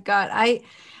in the gut.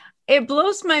 It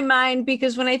blows my mind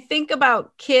because when I think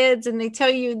about kids and they tell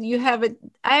you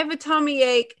I have a tummy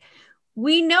ache,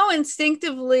 we know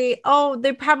instinctively, oh,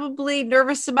 they're probably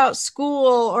nervous about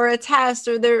school or a test,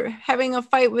 or they're having a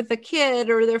fight with a kid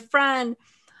or their friend.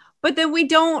 But then we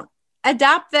don't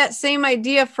adopt that same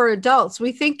idea for adults.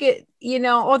 We think it,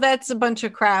 oh, that's a bunch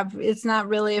of crap. It's not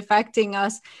really affecting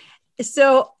us.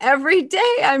 So every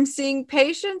day I'm seeing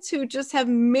patients who just have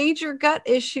major gut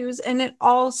issues, and it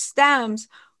all stems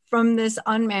from this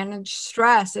unmanaged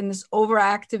stress and this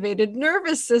overactivated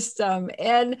nervous system.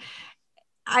 And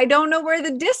I don't know where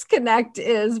the disconnect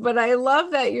is, but I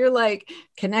love that you're like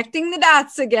connecting the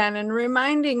dots again and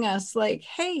reminding us like,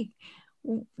 hey,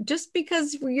 just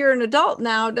because you're an adult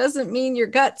now doesn't mean your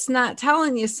gut's not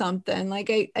telling you something.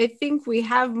 Like, I think we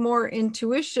have more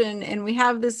intuition and we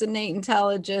have this innate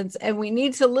intelligence, and we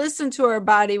need to listen to our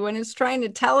body when it's trying to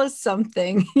tell us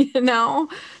something,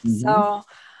 Mm-hmm. So,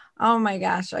 oh my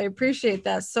gosh, I appreciate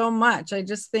that so much. I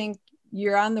just think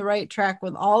you're on the right track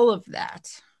with all of that.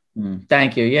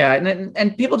 Thank you. Yeah.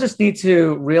 And people just need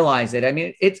to realize it. I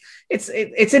mean,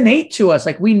 it's innate to us.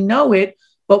 Like, we know it,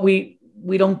 but we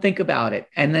don't think about it.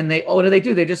 And then what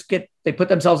do? They put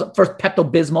themselves up first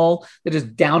Pepto-Bismol. They're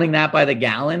just downing that by the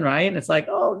gallon. Right. And it's like,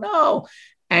 oh no.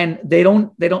 And they're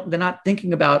not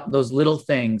thinking about those little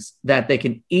things that they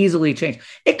can easily change.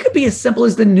 It could be as simple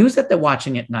as the news that they're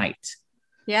watching at night.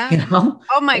 Yeah.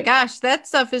 Oh my gosh. That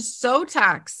stuff is so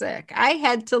toxic. I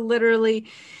had to literally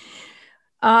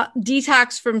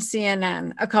detox from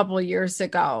CNN a couple of years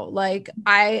ago. Like,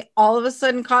 I all of a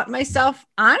sudden caught myself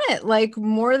on it, like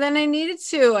more than I needed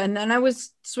to. And then I was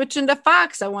switching to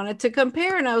Fox. I wanted to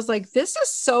compare, and I was like, this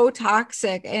is so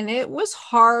toxic. And it was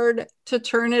hard to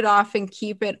turn it off and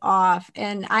keep it off.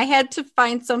 And I had to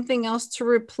find something else to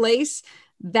replace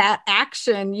that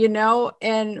action,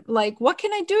 and like, what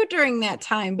can I do during that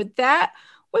time? But that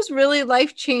was really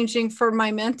life-changing for my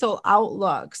mental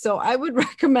outlook. So I would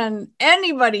recommend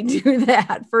anybody do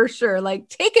that for sure. Like,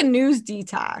 take a news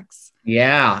detox.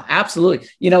 Yeah, absolutely.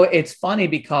 It's funny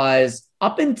because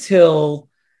up until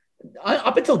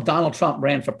Donald Trump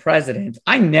ran for president,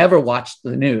 I never watched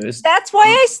the news. That's why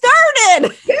I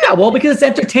started. Yeah, well, because it's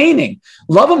entertaining.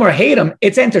 Love them or hate them,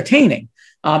 it's entertaining.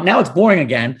 Now it's boring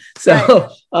again. So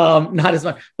not as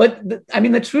much. But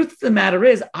the truth of the matter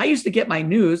is, I used to get my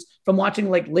news from watching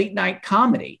like late night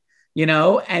comedy,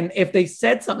 and if they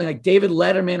said something like David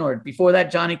Letterman or before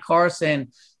that, Johnny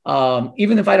Carson,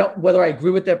 even if whether I agree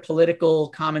with their political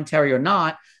commentary or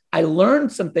not, I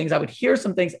learned some things. I would hear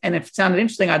some things. And if it sounded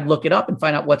interesting, I'd look it up and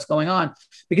find out what's going on,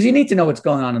 because you need to know what's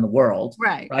going on in the world.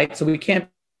 Right. So we can't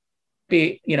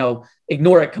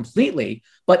ignore it completely,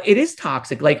 but it is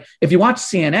toxic. Like, if you watch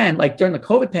CNN, like during the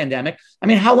COVID pandemic,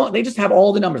 how long they just have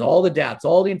all the numbers, all the deaths,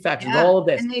 all the infections, all of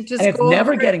this, and it's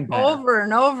never getting better. Over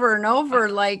and over and over.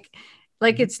 Like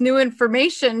it's new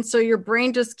information. So your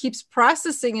brain just keeps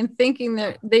processing and thinking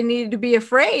that they need to be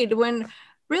afraid, when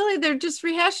really they're just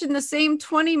rehashing the same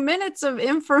 20 minutes of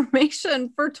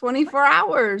information for 24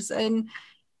 hours. And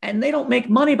they don't make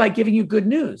money by giving you good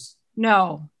news.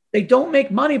 No. They don't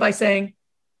make money by saying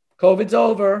COVID's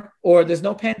over, or there's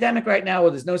no pandemic right now, or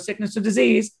there's no sickness or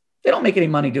disease. They don't make any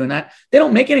money doing that. They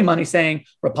don't make any money saying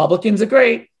Republicans are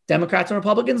great, Democrats and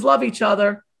Republicans love each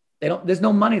other. There's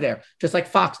no money there. Just like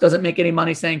Fox doesn't make any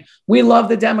money saying we love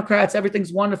the Democrats,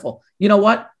 everything's wonderful. You know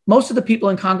what? Most of the people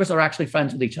in Congress are actually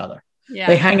friends with each other. Yeah.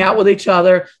 They hang out with each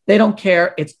other. They don't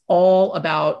care. It's all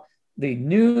about the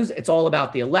news. It's all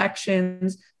about the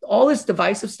elections. All this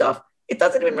divisive stuff. it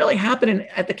doesn't even really happen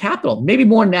at the Capitol, maybe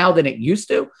more now than it used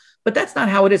to, but that's not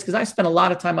how it is. Because I spent a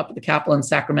lot of time up at the Capitol in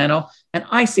Sacramento, and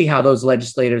I see how those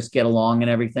legislators get along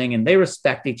and everything, and they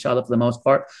respect each other for the most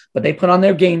part, but they put on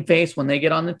their game face when they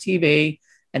get on the TV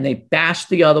and they bash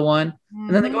the other one,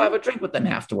 and then they go have a drink with them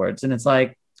afterwards. And it's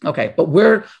like, okay, but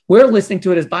we're listening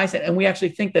to it as bias, and we actually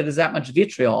think that there's that much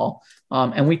vitriol,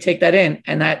 and we take that in,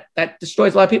 and that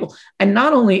destroys a lot of people. And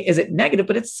not only is it negative,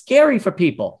 but it's scary for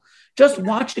people. Just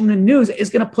watching the news is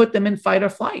going to put them in fight or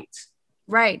flight.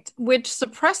 Right, which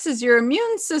suppresses your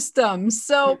immune system.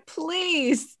 So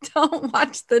please don't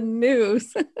watch the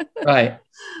news. Right.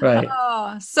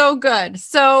 Oh, so good.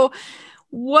 So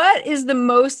what is the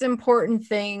most important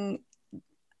thing?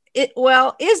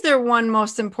 Is there one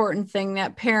most important thing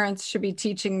that parents should be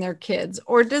teaching their kids,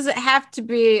 or does it have to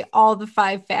be all the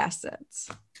 5 facets?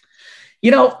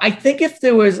 I think if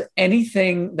there was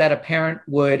anything that a parent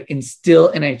would instill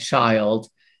in a child,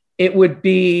 it would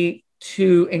be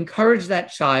to encourage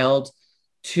that child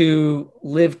to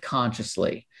live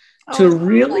consciously, to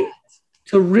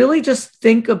really just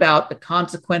think about the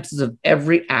consequences of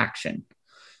every action.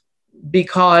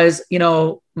 Because,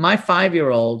 my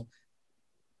 5-year-old,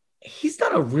 he's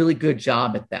done a really good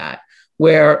job at that,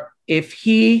 where if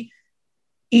he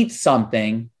eats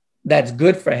something that's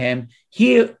good for him,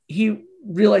 he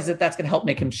realizes that that's going to help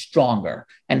make him stronger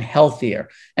and healthier.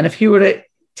 And if he were to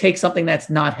take something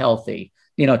that's not healthy,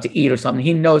 to eat or something,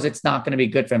 he knows it's not going to be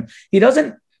good for him. He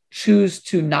doesn't choose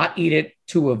to not eat it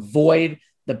to avoid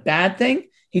the bad thing.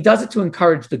 He does it to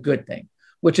encourage the good thing,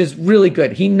 which is really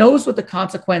good. He knows what the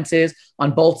consequence is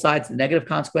on both sides, the negative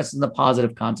consequences and the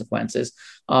positive consequences.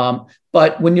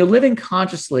 But when you're living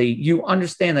consciously, you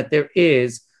understand that there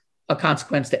is a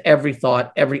consequence to every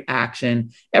thought, every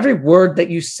action, every word that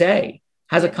you say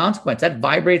has a consequence that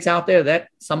vibrates out there, that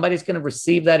somebody's going to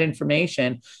receive that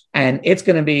information, and it's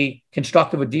going to be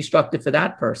constructive or destructive for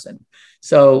that person.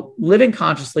 So living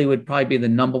consciously would probably be the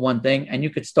number one thing. And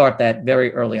you could start that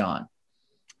very early on.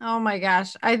 Oh my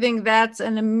gosh. I think that's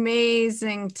an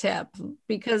amazing tip,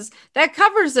 because that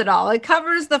covers it all. It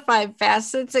covers the 5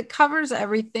 facets. It covers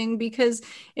everything, because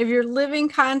if you're living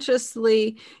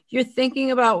consciously, you're thinking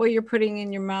about what you're putting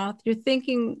in your mouth. You're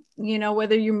thinking,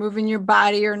 whether you're moving your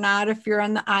body or not, if you're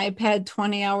on the iPad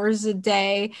 20 hours a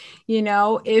day,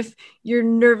 if your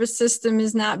nervous system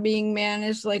is not being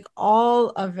managed, like all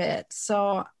of it.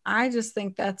 So I just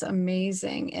think that's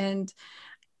amazing. And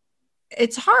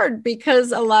it's hard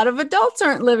because a lot of adults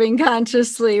aren't living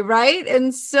consciously, right?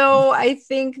 And so I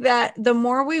think that the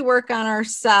more we work on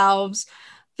ourselves,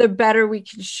 the better we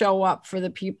can show up for the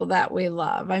people that we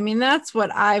love. I mean, that's what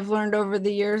I've learned over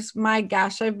the years. My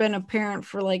gosh, I've been a parent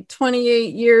for like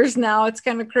 28 years now. It's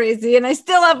kind of crazy. And I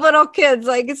still have little kids.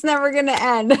 Like, it's never going to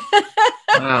end.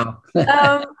 Wow.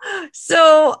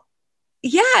 So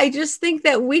yeah, I just think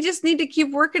that we just need to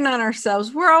keep working on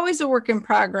ourselves. We're always a work in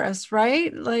progress,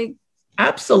 right? Like,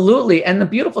 absolutely. And the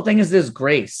beautiful thing is there's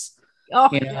grace,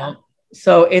 yeah.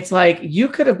 So it's like you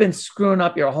could have been screwing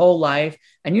up your whole life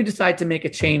and you decide to make a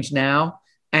change now,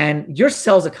 and your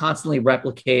cells are constantly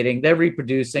replicating. They're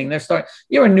reproducing.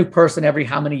 You're a new person every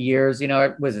how many years,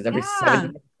 was it every 7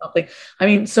 years or something? I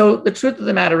mean, so the truth of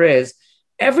the matter is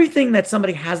everything that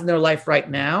somebody has in their life right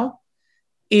now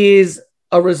is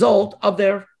a result of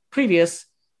their previous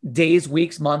days,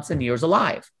 weeks, months, and years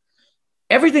alive.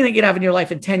 Everything that you have in your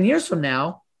life in 10 years from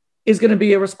now is going to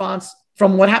be a response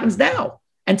from what happens now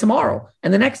and tomorrow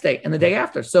and the next day and the day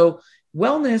after. So the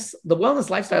wellness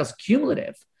lifestyle is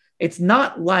cumulative. It's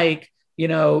not like, you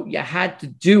had to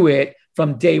do it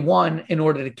from day one in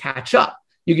order to catch up.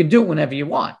 You can do it whenever you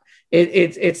want.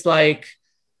 It's like,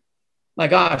 my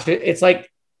gosh, it's like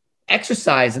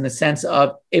exercise in the sense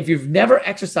of if you've never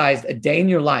exercised a day in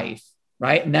your life,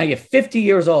 right? And now you're 50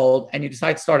 years old and you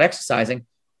decide to start exercising.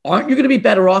 Aren't you going to be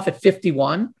better off at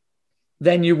 51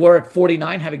 than you were at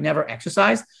 49, having never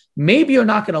exercised? Maybe you're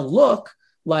not going to look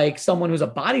like someone who's a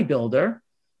bodybuilder,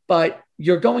 but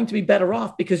you're going to be better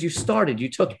off because you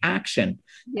took action.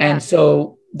 Yeah. And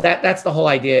so that's the whole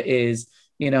idea is,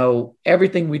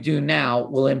 everything we do now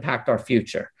will impact our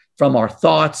future, from our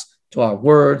thoughts to our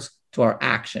words to our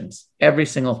actions. Every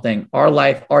single thing, our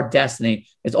life, our destiny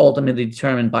is ultimately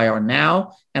determined by our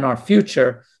now and our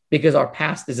future, because our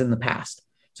past is in the past.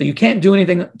 So you can't do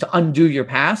anything to undo your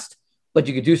past, but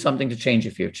you could do something to change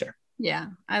your future. Yeah,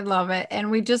 I love it. And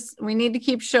we need to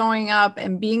keep showing up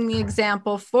and being the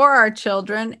example for our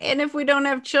children. And if we don't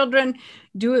have children,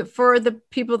 do it for the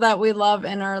people that we love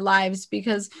in our lives,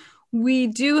 because we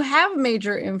do have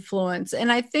major influence.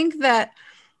 And I think that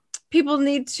people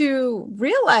need to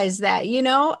realize that,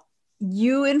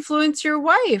 you influence your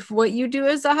wife, what you do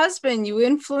as a husband, you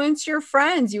influence your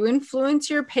friends, you influence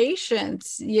your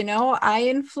patients. I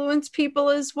influence people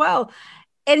as well.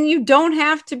 And you don't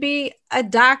have to be a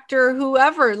doctor,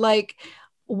 whoever, like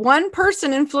one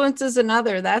person influences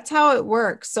another. That's how it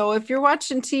works. So if you're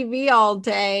watching TV all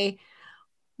day,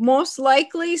 most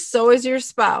likely so is your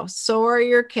spouse, so are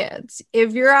your kids.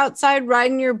 If you're outside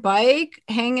riding your bike,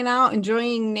 hanging out,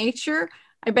 enjoying nature,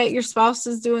 I bet your spouse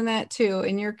is doing that too,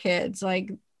 and your kids.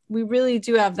 Like, we really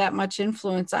do have that much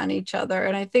influence on each other.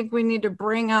 And I think we need to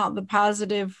bring out the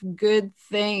positive, good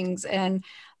things. And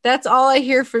that's all I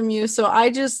hear from you. So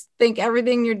I just think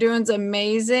everything you're doing is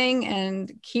amazing,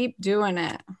 and keep doing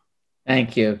it.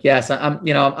 Thank you. Yes,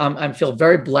 I feel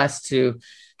very blessed to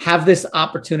have this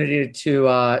opportunity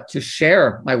to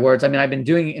share my words. I mean, I've been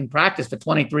doing it in practice for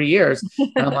 23 years,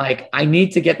 and I'm like, I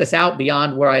need to get this out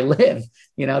beyond where I live.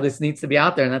 This needs to be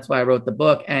out there, and that's why I wrote the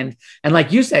book. And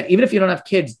like you said, even if you don't have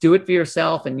kids, do it for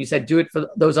yourself. And you said, do it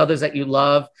for those others that you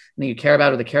love and that you care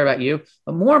about, or that care about you.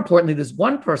 But more importantly, there's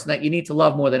one person that you need to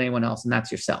love more than anyone else, and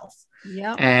that's yourself.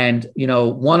 Yeah. And,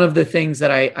 one of the things that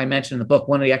I mentioned in the book,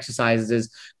 one of the exercises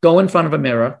is go in front of a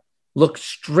mirror, look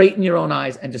straight in your own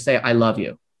eyes, and just say, I love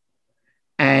you.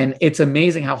 And it's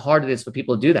amazing how hard it is for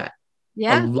people to do that.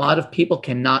 Yeah. A lot of people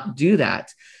cannot do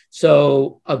that.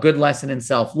 So a good lesson in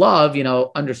self-love,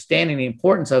 understanding the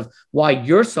importance of why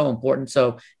you're so important.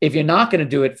 So if you're not going to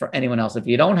do it for anyone else, if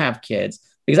you don't have kids,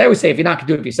 because I always say, if you're not going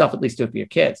to do it for yourself, at least do it for your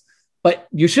kids. But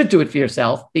you should do it for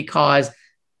yourself, because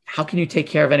how can you take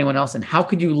care of anyone else? And how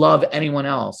could you love anyone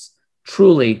else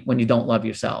truly when you don't love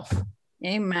yourself?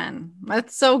 Amen.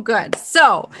 That's so good.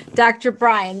 So, Dr.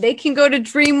 Brian, they can go to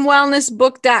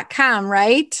dreamwellnessbook.com,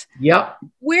 right? Yep.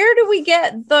 Where do we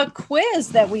get the quiz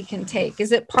that we can take?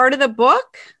 Is it part of the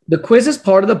book? The quiz is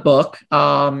part of the book.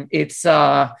 It's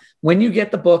when you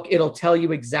get the book, it'll tell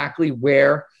you exactly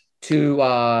where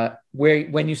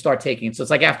when you start taking it. So it's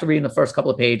like after reading the first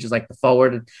couple of pages, like the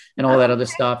forward and all that other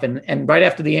stuff. And right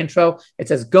after the intro, it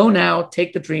says, go now,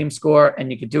 take the dream score,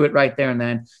 and you can do it right there. And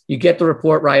then you get the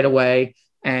report right away,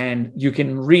 and you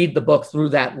can read the book through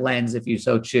that lens if you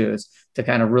so choose to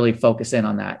kind of really focus in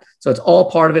on that. So it's all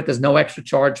part of it. There's no extra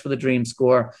charge for the dream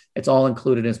score. It's all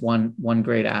included as one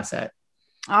great asset.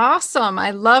 Awesome. I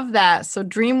love that. So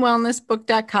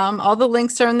dreamwellnessbook.com. All the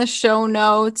links are in the show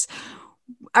notes.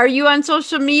 Are you on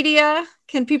social media?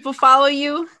 Can people follow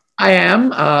you? I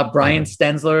am Brian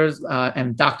Stenzler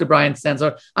and Dr. Brian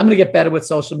Stenzler. I'm going to get better with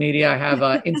social media. I have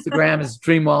Instagram is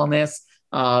Dream Wellness.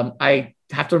 I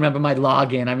have to remember my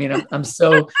login. I mean,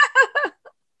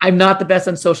 I'm not the best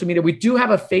on social media. We do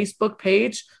have a Facebook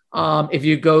page. If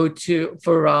you go to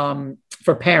for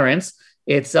parents,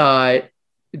 it's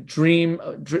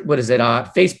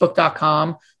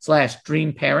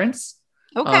Facebook.com/dreamparents.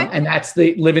 Okay. And that's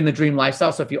the living the dream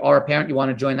lifestyle. So if you are a parent, you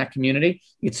want to join that community,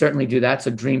 you'd certainly do that. So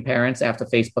Dream Parents after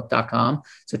Facebook.com.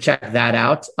 So check that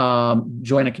out.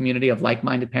 Join a community of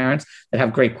like-minded parents that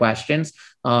have great questions.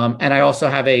 And I also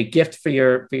have a gift for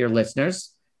your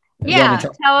listeners. Yeah.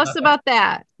 Tell us about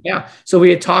that. Yeah. So we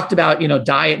had talked about,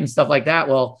 diet and stuff like that.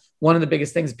 Well, one of the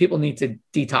biggest things, people need to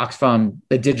detox from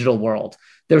the digital world.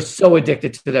 They're so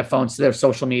addicted to their phones, to their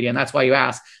social media. And that's why you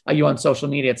ask, are you on social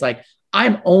media? It's like,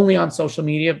 I'm only on social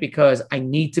media because I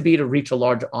need to be to reach a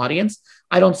larger audience.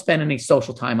 I don't spend any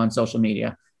social time on social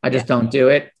media. I just don't do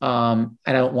it. And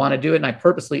I don't want to do it. And I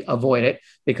purposely avoid it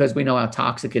because we know how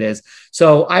toxic it is.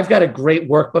 So I've got a great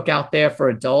workbook out there for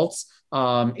adults.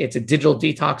 It's a digital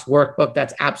detox workbook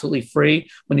that's absolutely free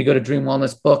when you go to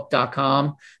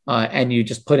dreamwellnessbook.com and you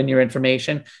just put in your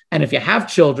information. And if you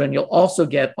have children, you'll also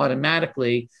get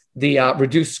automatically the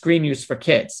reduced screen use for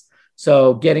kids.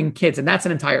 So getting kids, and that's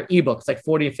an entire ebook. It's like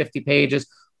 40 or 50 pages,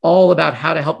 all about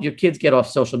how to help your kids get off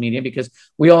social media, because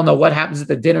we all know what happens at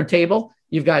the dinner table.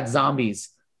 You've got zombies,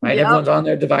 right? Yep. Everyone's on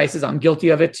their devices. I'm guilty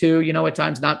of it too. At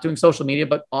times not doing social media,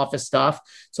 but office stuff.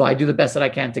 So I do the best that I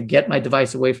can to get my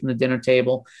device away from the dinner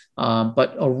table.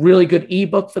 But a really good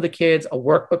ebook for the kids, a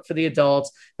workbook for the adults,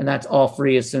 and that's all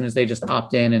free as soon as they just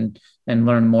opt in and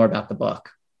learn more about the book.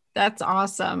 That's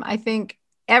awesome. I think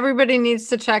everybody needs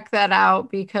to check that out,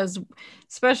 because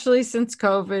especially since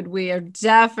COVID, we are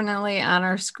definitely on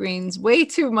our screens way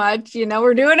too much.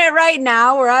 We're doing it right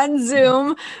now. We're on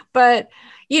Zoom, but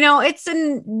it's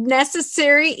a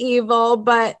necessary evil,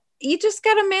 but you just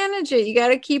got to manage it. You got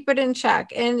to keep it in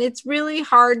check. And it's really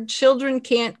hard. Children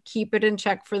can't keep it in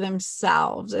check for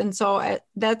themselves. And so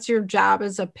that's your job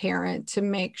as a parent, to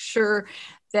make sure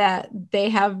that they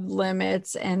have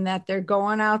limits and that they're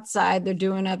going outside, they're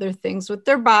doing other things with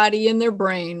their body and their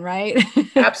brain, right?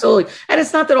 Absolutely. And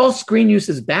it's not that all screen use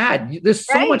is bad. There's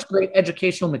so Right. much great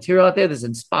educational material out there. There's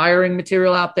inspiring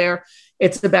material out there.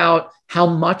 It's about how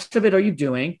much of it are you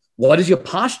doing? What is your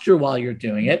posture while you're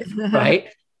doing it? Right.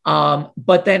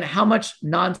 But then how much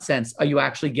nonsense are you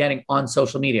actually getting on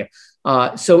social media?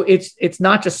 So it's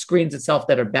not just screens itself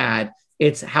that are bad.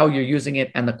 It's how you're using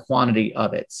it and the quantity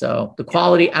of it. So the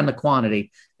quality and the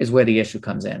quantity is where the issue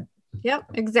comes in. Yep,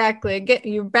 exactly.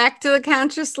 You're back to the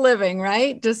conscious living,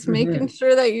 right? Just making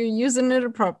sure that you're using it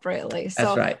appropriately.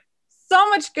 That's right. So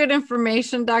much good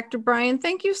information, Dr. Brian.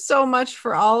 Thank you so much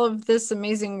for all of this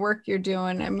amazing work you're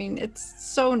doing. I mean,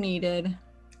 it's so needed.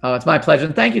 Oh, it's my pleasure.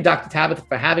 And thank you, Dr. Tabitha,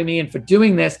 for having me and for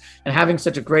doing this and having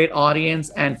such a great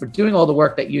audience and for doing all the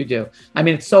work that you do. I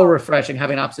mean, it's so refreshing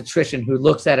having an obstetrician who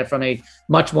looks at it from a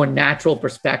much more natural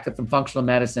perspective from functional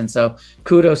medicine. So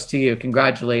kudos to you.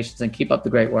 Congratulations, and keep up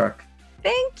the great work.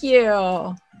 Thank you.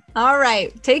 All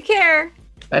right. Take care.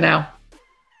 Bye now.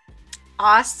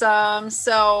 Awesome.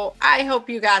 So I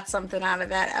hope you got something out of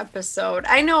that episode.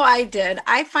 I know I did.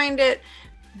 I find it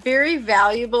very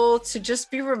valuable to just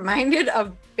be reminded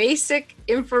of basic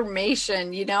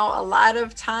information. You know, a lot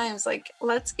of times, like,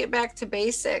 let's get back to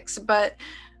basics. But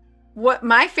what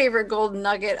my favorite golden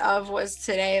nugget of was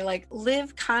today, like,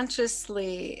 live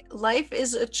consciously. Life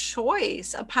is a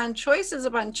choice upon choices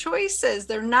upon choices.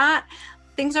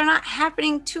 Things are not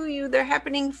happening to you, they're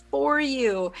happening for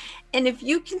you. And if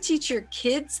you can teach your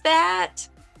kids that,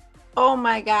 oh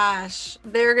my gosh,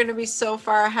 they're going to be so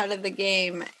far ahead of the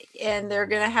game, and they're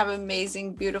going to have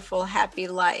amazing, beautiful, happy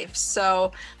life.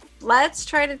 So let's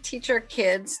try to teach our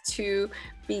kids to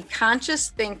be conscious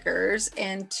thinkers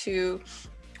and to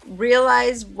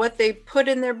realize what they put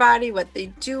in their body, what they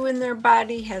do in their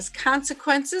body has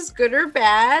consequences, good or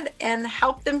bad, and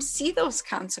help them see those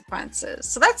consequences.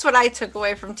 So that's what I took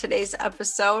away from today's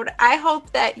episode. I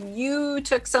hope that you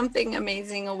took something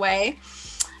amazing away.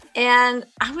 And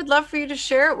I would love for you to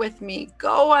share it with me.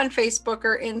 Go on Facebook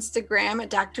or Instagram at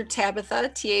Dr.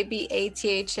 Tabitha,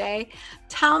 Tabatha.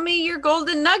 Tell me your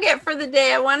golden nugget for the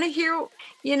day. I want to hear,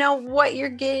 what you're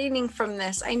gaining from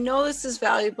this. I know this is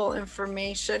valuable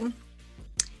information.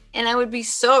 And I would be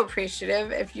so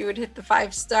appreciative if you would hit the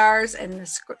 5 stars and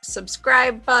the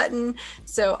subscribe button,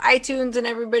 so iTunes and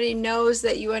everybody knows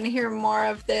that you want to hear more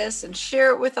of this, and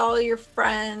share it with all your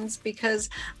friends, because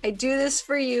I do this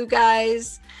for you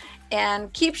guys.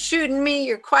 And keep shooting me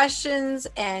your questions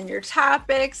and your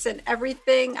topics and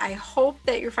everything. I hope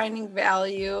that you're finding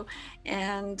value.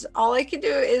 And all I can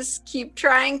do is keep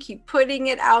trying, keep putting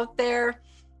it out there.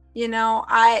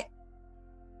 I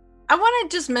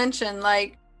want to just mention,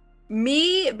 like,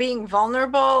 me being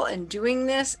vulnerable and doing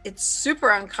this, it's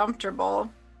super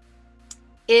uncomfortable.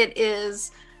 It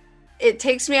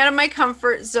takes me out of my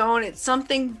comfort zone. It's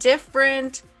something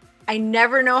different. I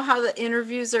never know how the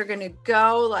interviews are going to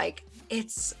go. Like,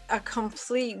 it's a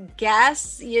complete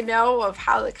guess, of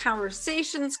how the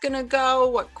conversation's going to go,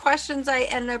 what questions I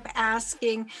end up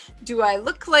asking. Do I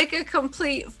look like a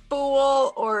complete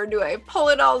fool, or do I pull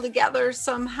it all together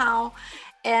somehow?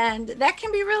 And that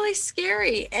can be really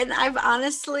scary. And I've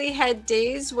honestly had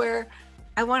days where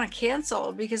I want to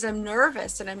cancel because I'm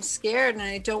nervous and I'm scared and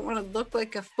I don't want to look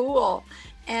like a fool.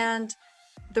 And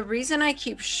the reason I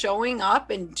keep showing up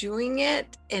and doing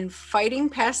it and fighting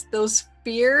past those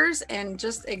fears and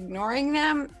just ignoring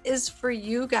them is for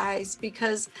you guys,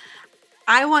 because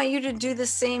I want you to do the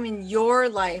same in your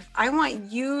life. I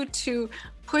want you to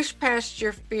push past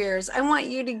your fears. I want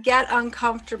you to get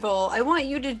uncomfortable. I want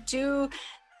you to do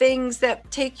things that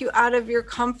take you out of your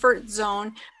comfort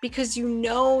zone, because you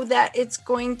know that it's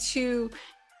going to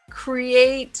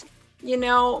create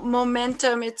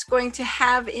momentum. It's going to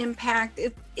have impact.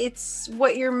 It's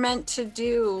what you're meant to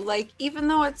do. Like, even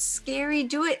though it's scary,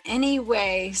 do it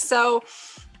anyway. So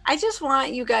I just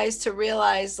want you guys to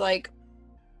realize, like,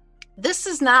 this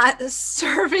is not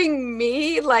serving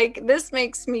me. Like, this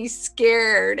makes me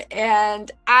scared.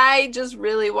 And I just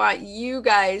really want you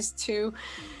guys to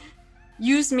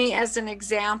use me as an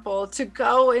example to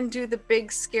go and do the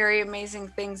big, scary, amazing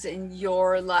things in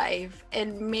your life.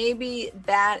 And maybe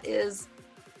that is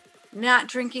not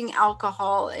drinking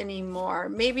alcohol anymore.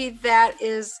 Maybe that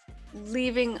is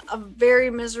leaving a very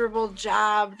miserable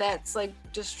job that's like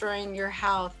destroying your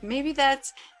health. Maybe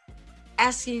that's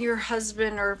asking your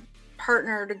husband or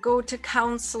partner to go to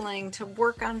counseling to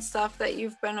work on stuff that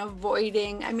you've been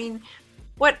avoiding. I mean,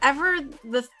 whatever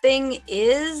the thing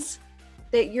is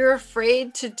that you're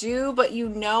afraid to do, but you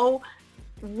know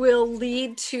will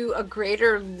lead to a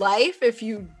greater life if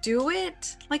you do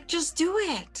it, like just do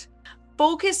it.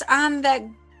 Focus on that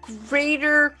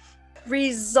greater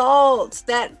result,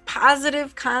 that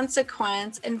positive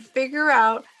consequence, and figure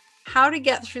out how to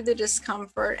get through the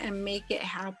discomfort and make it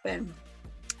happen.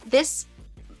 This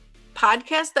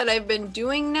podcast that I've been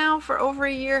doing now for over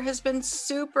a year has been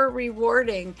super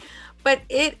rewarding, but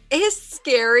it is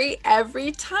scary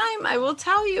every time. I will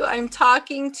tell you, I'm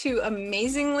talking to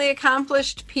amazingly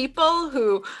accomplished people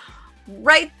who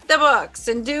write the books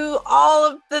and do all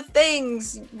of the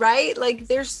things, right? Like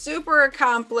they're super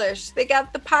accomplished. They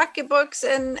got the pocketbooks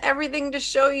and everything to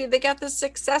show you. They got the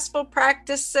successful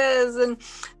practices and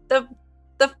the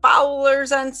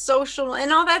followers on social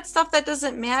and all that stuff. That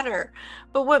doesn't matter.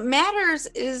 But what matters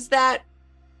is that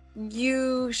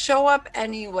you show up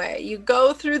anyway. You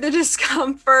go through the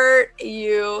discomfort,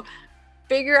 you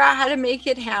figure out how to make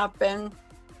it happen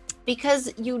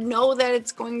because you know that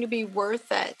it's going to be worth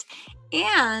it.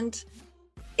 And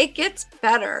it gets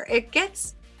better. It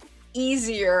gets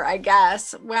easier, I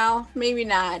guess. Well, maybe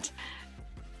not.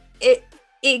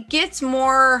 It gets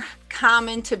more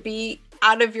common to be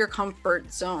out of your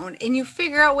comfort zone and you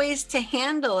figure out ways to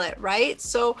handle it, right?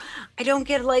 So I don't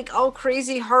get like all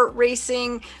crazy heart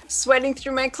racing, sweating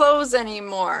through my clothes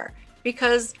anymore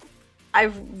because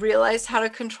I've realized how to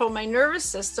control my nervous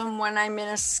system when I'm in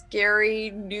a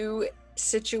scary new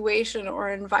situation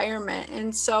or environment.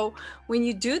 And so when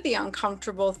you do the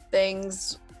uncomfortable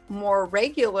things more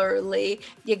regularly,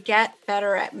 you get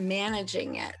better at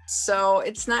managing it. So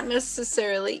it's not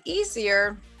necessarily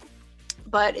easier,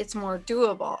 but it's more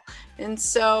doable. And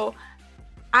so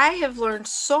I have learned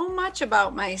so much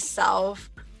about myself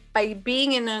by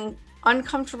being in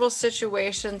uncomfortable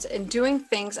situations and doing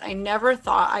things I never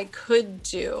thought I could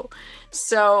do.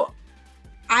 So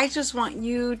I just want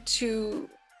you to,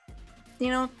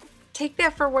 take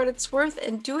that for what it's worth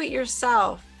and do it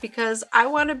yourself, because I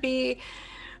want to be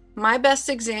my best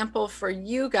example for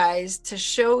you guys to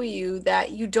show you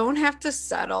that you don't have to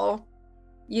settle.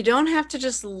 You don't have to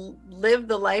just live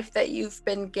the life that you've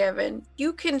been given.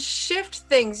 You can shift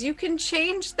things. You can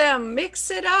change them, mix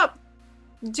it up,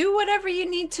 do whatever you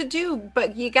need to do,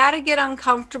 but you got to get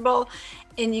uncomfortable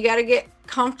and you got to get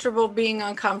comfortable being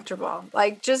uncomfortable.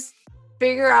 Like just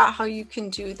figure out how you can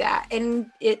do that. And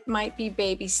it might be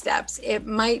baby steps. It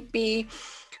might be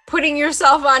putting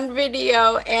yourself on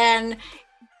video and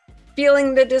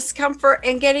feeling the discomfort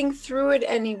and getting through it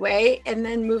anyway, and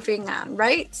then moving on,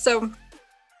 right? So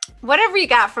whatever you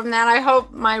got from that, I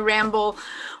hope my ramble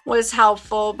was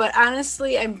helpful. But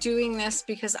honestly, I'm doing this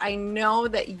because I know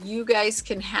that you guys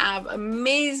can have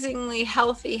amazingly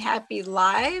healthy, happy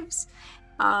lives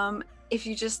if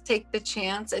you just take the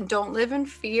chance and don't live in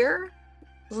fear.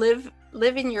 Live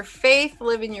in your faith,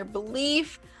 live in your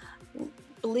belief,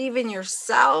 believe in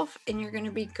yourself, and you're going to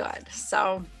be good.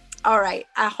 So, all right.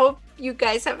 I hope you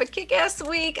guys have a kick-ass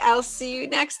week. I'll see you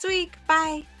next week.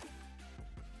 Bye.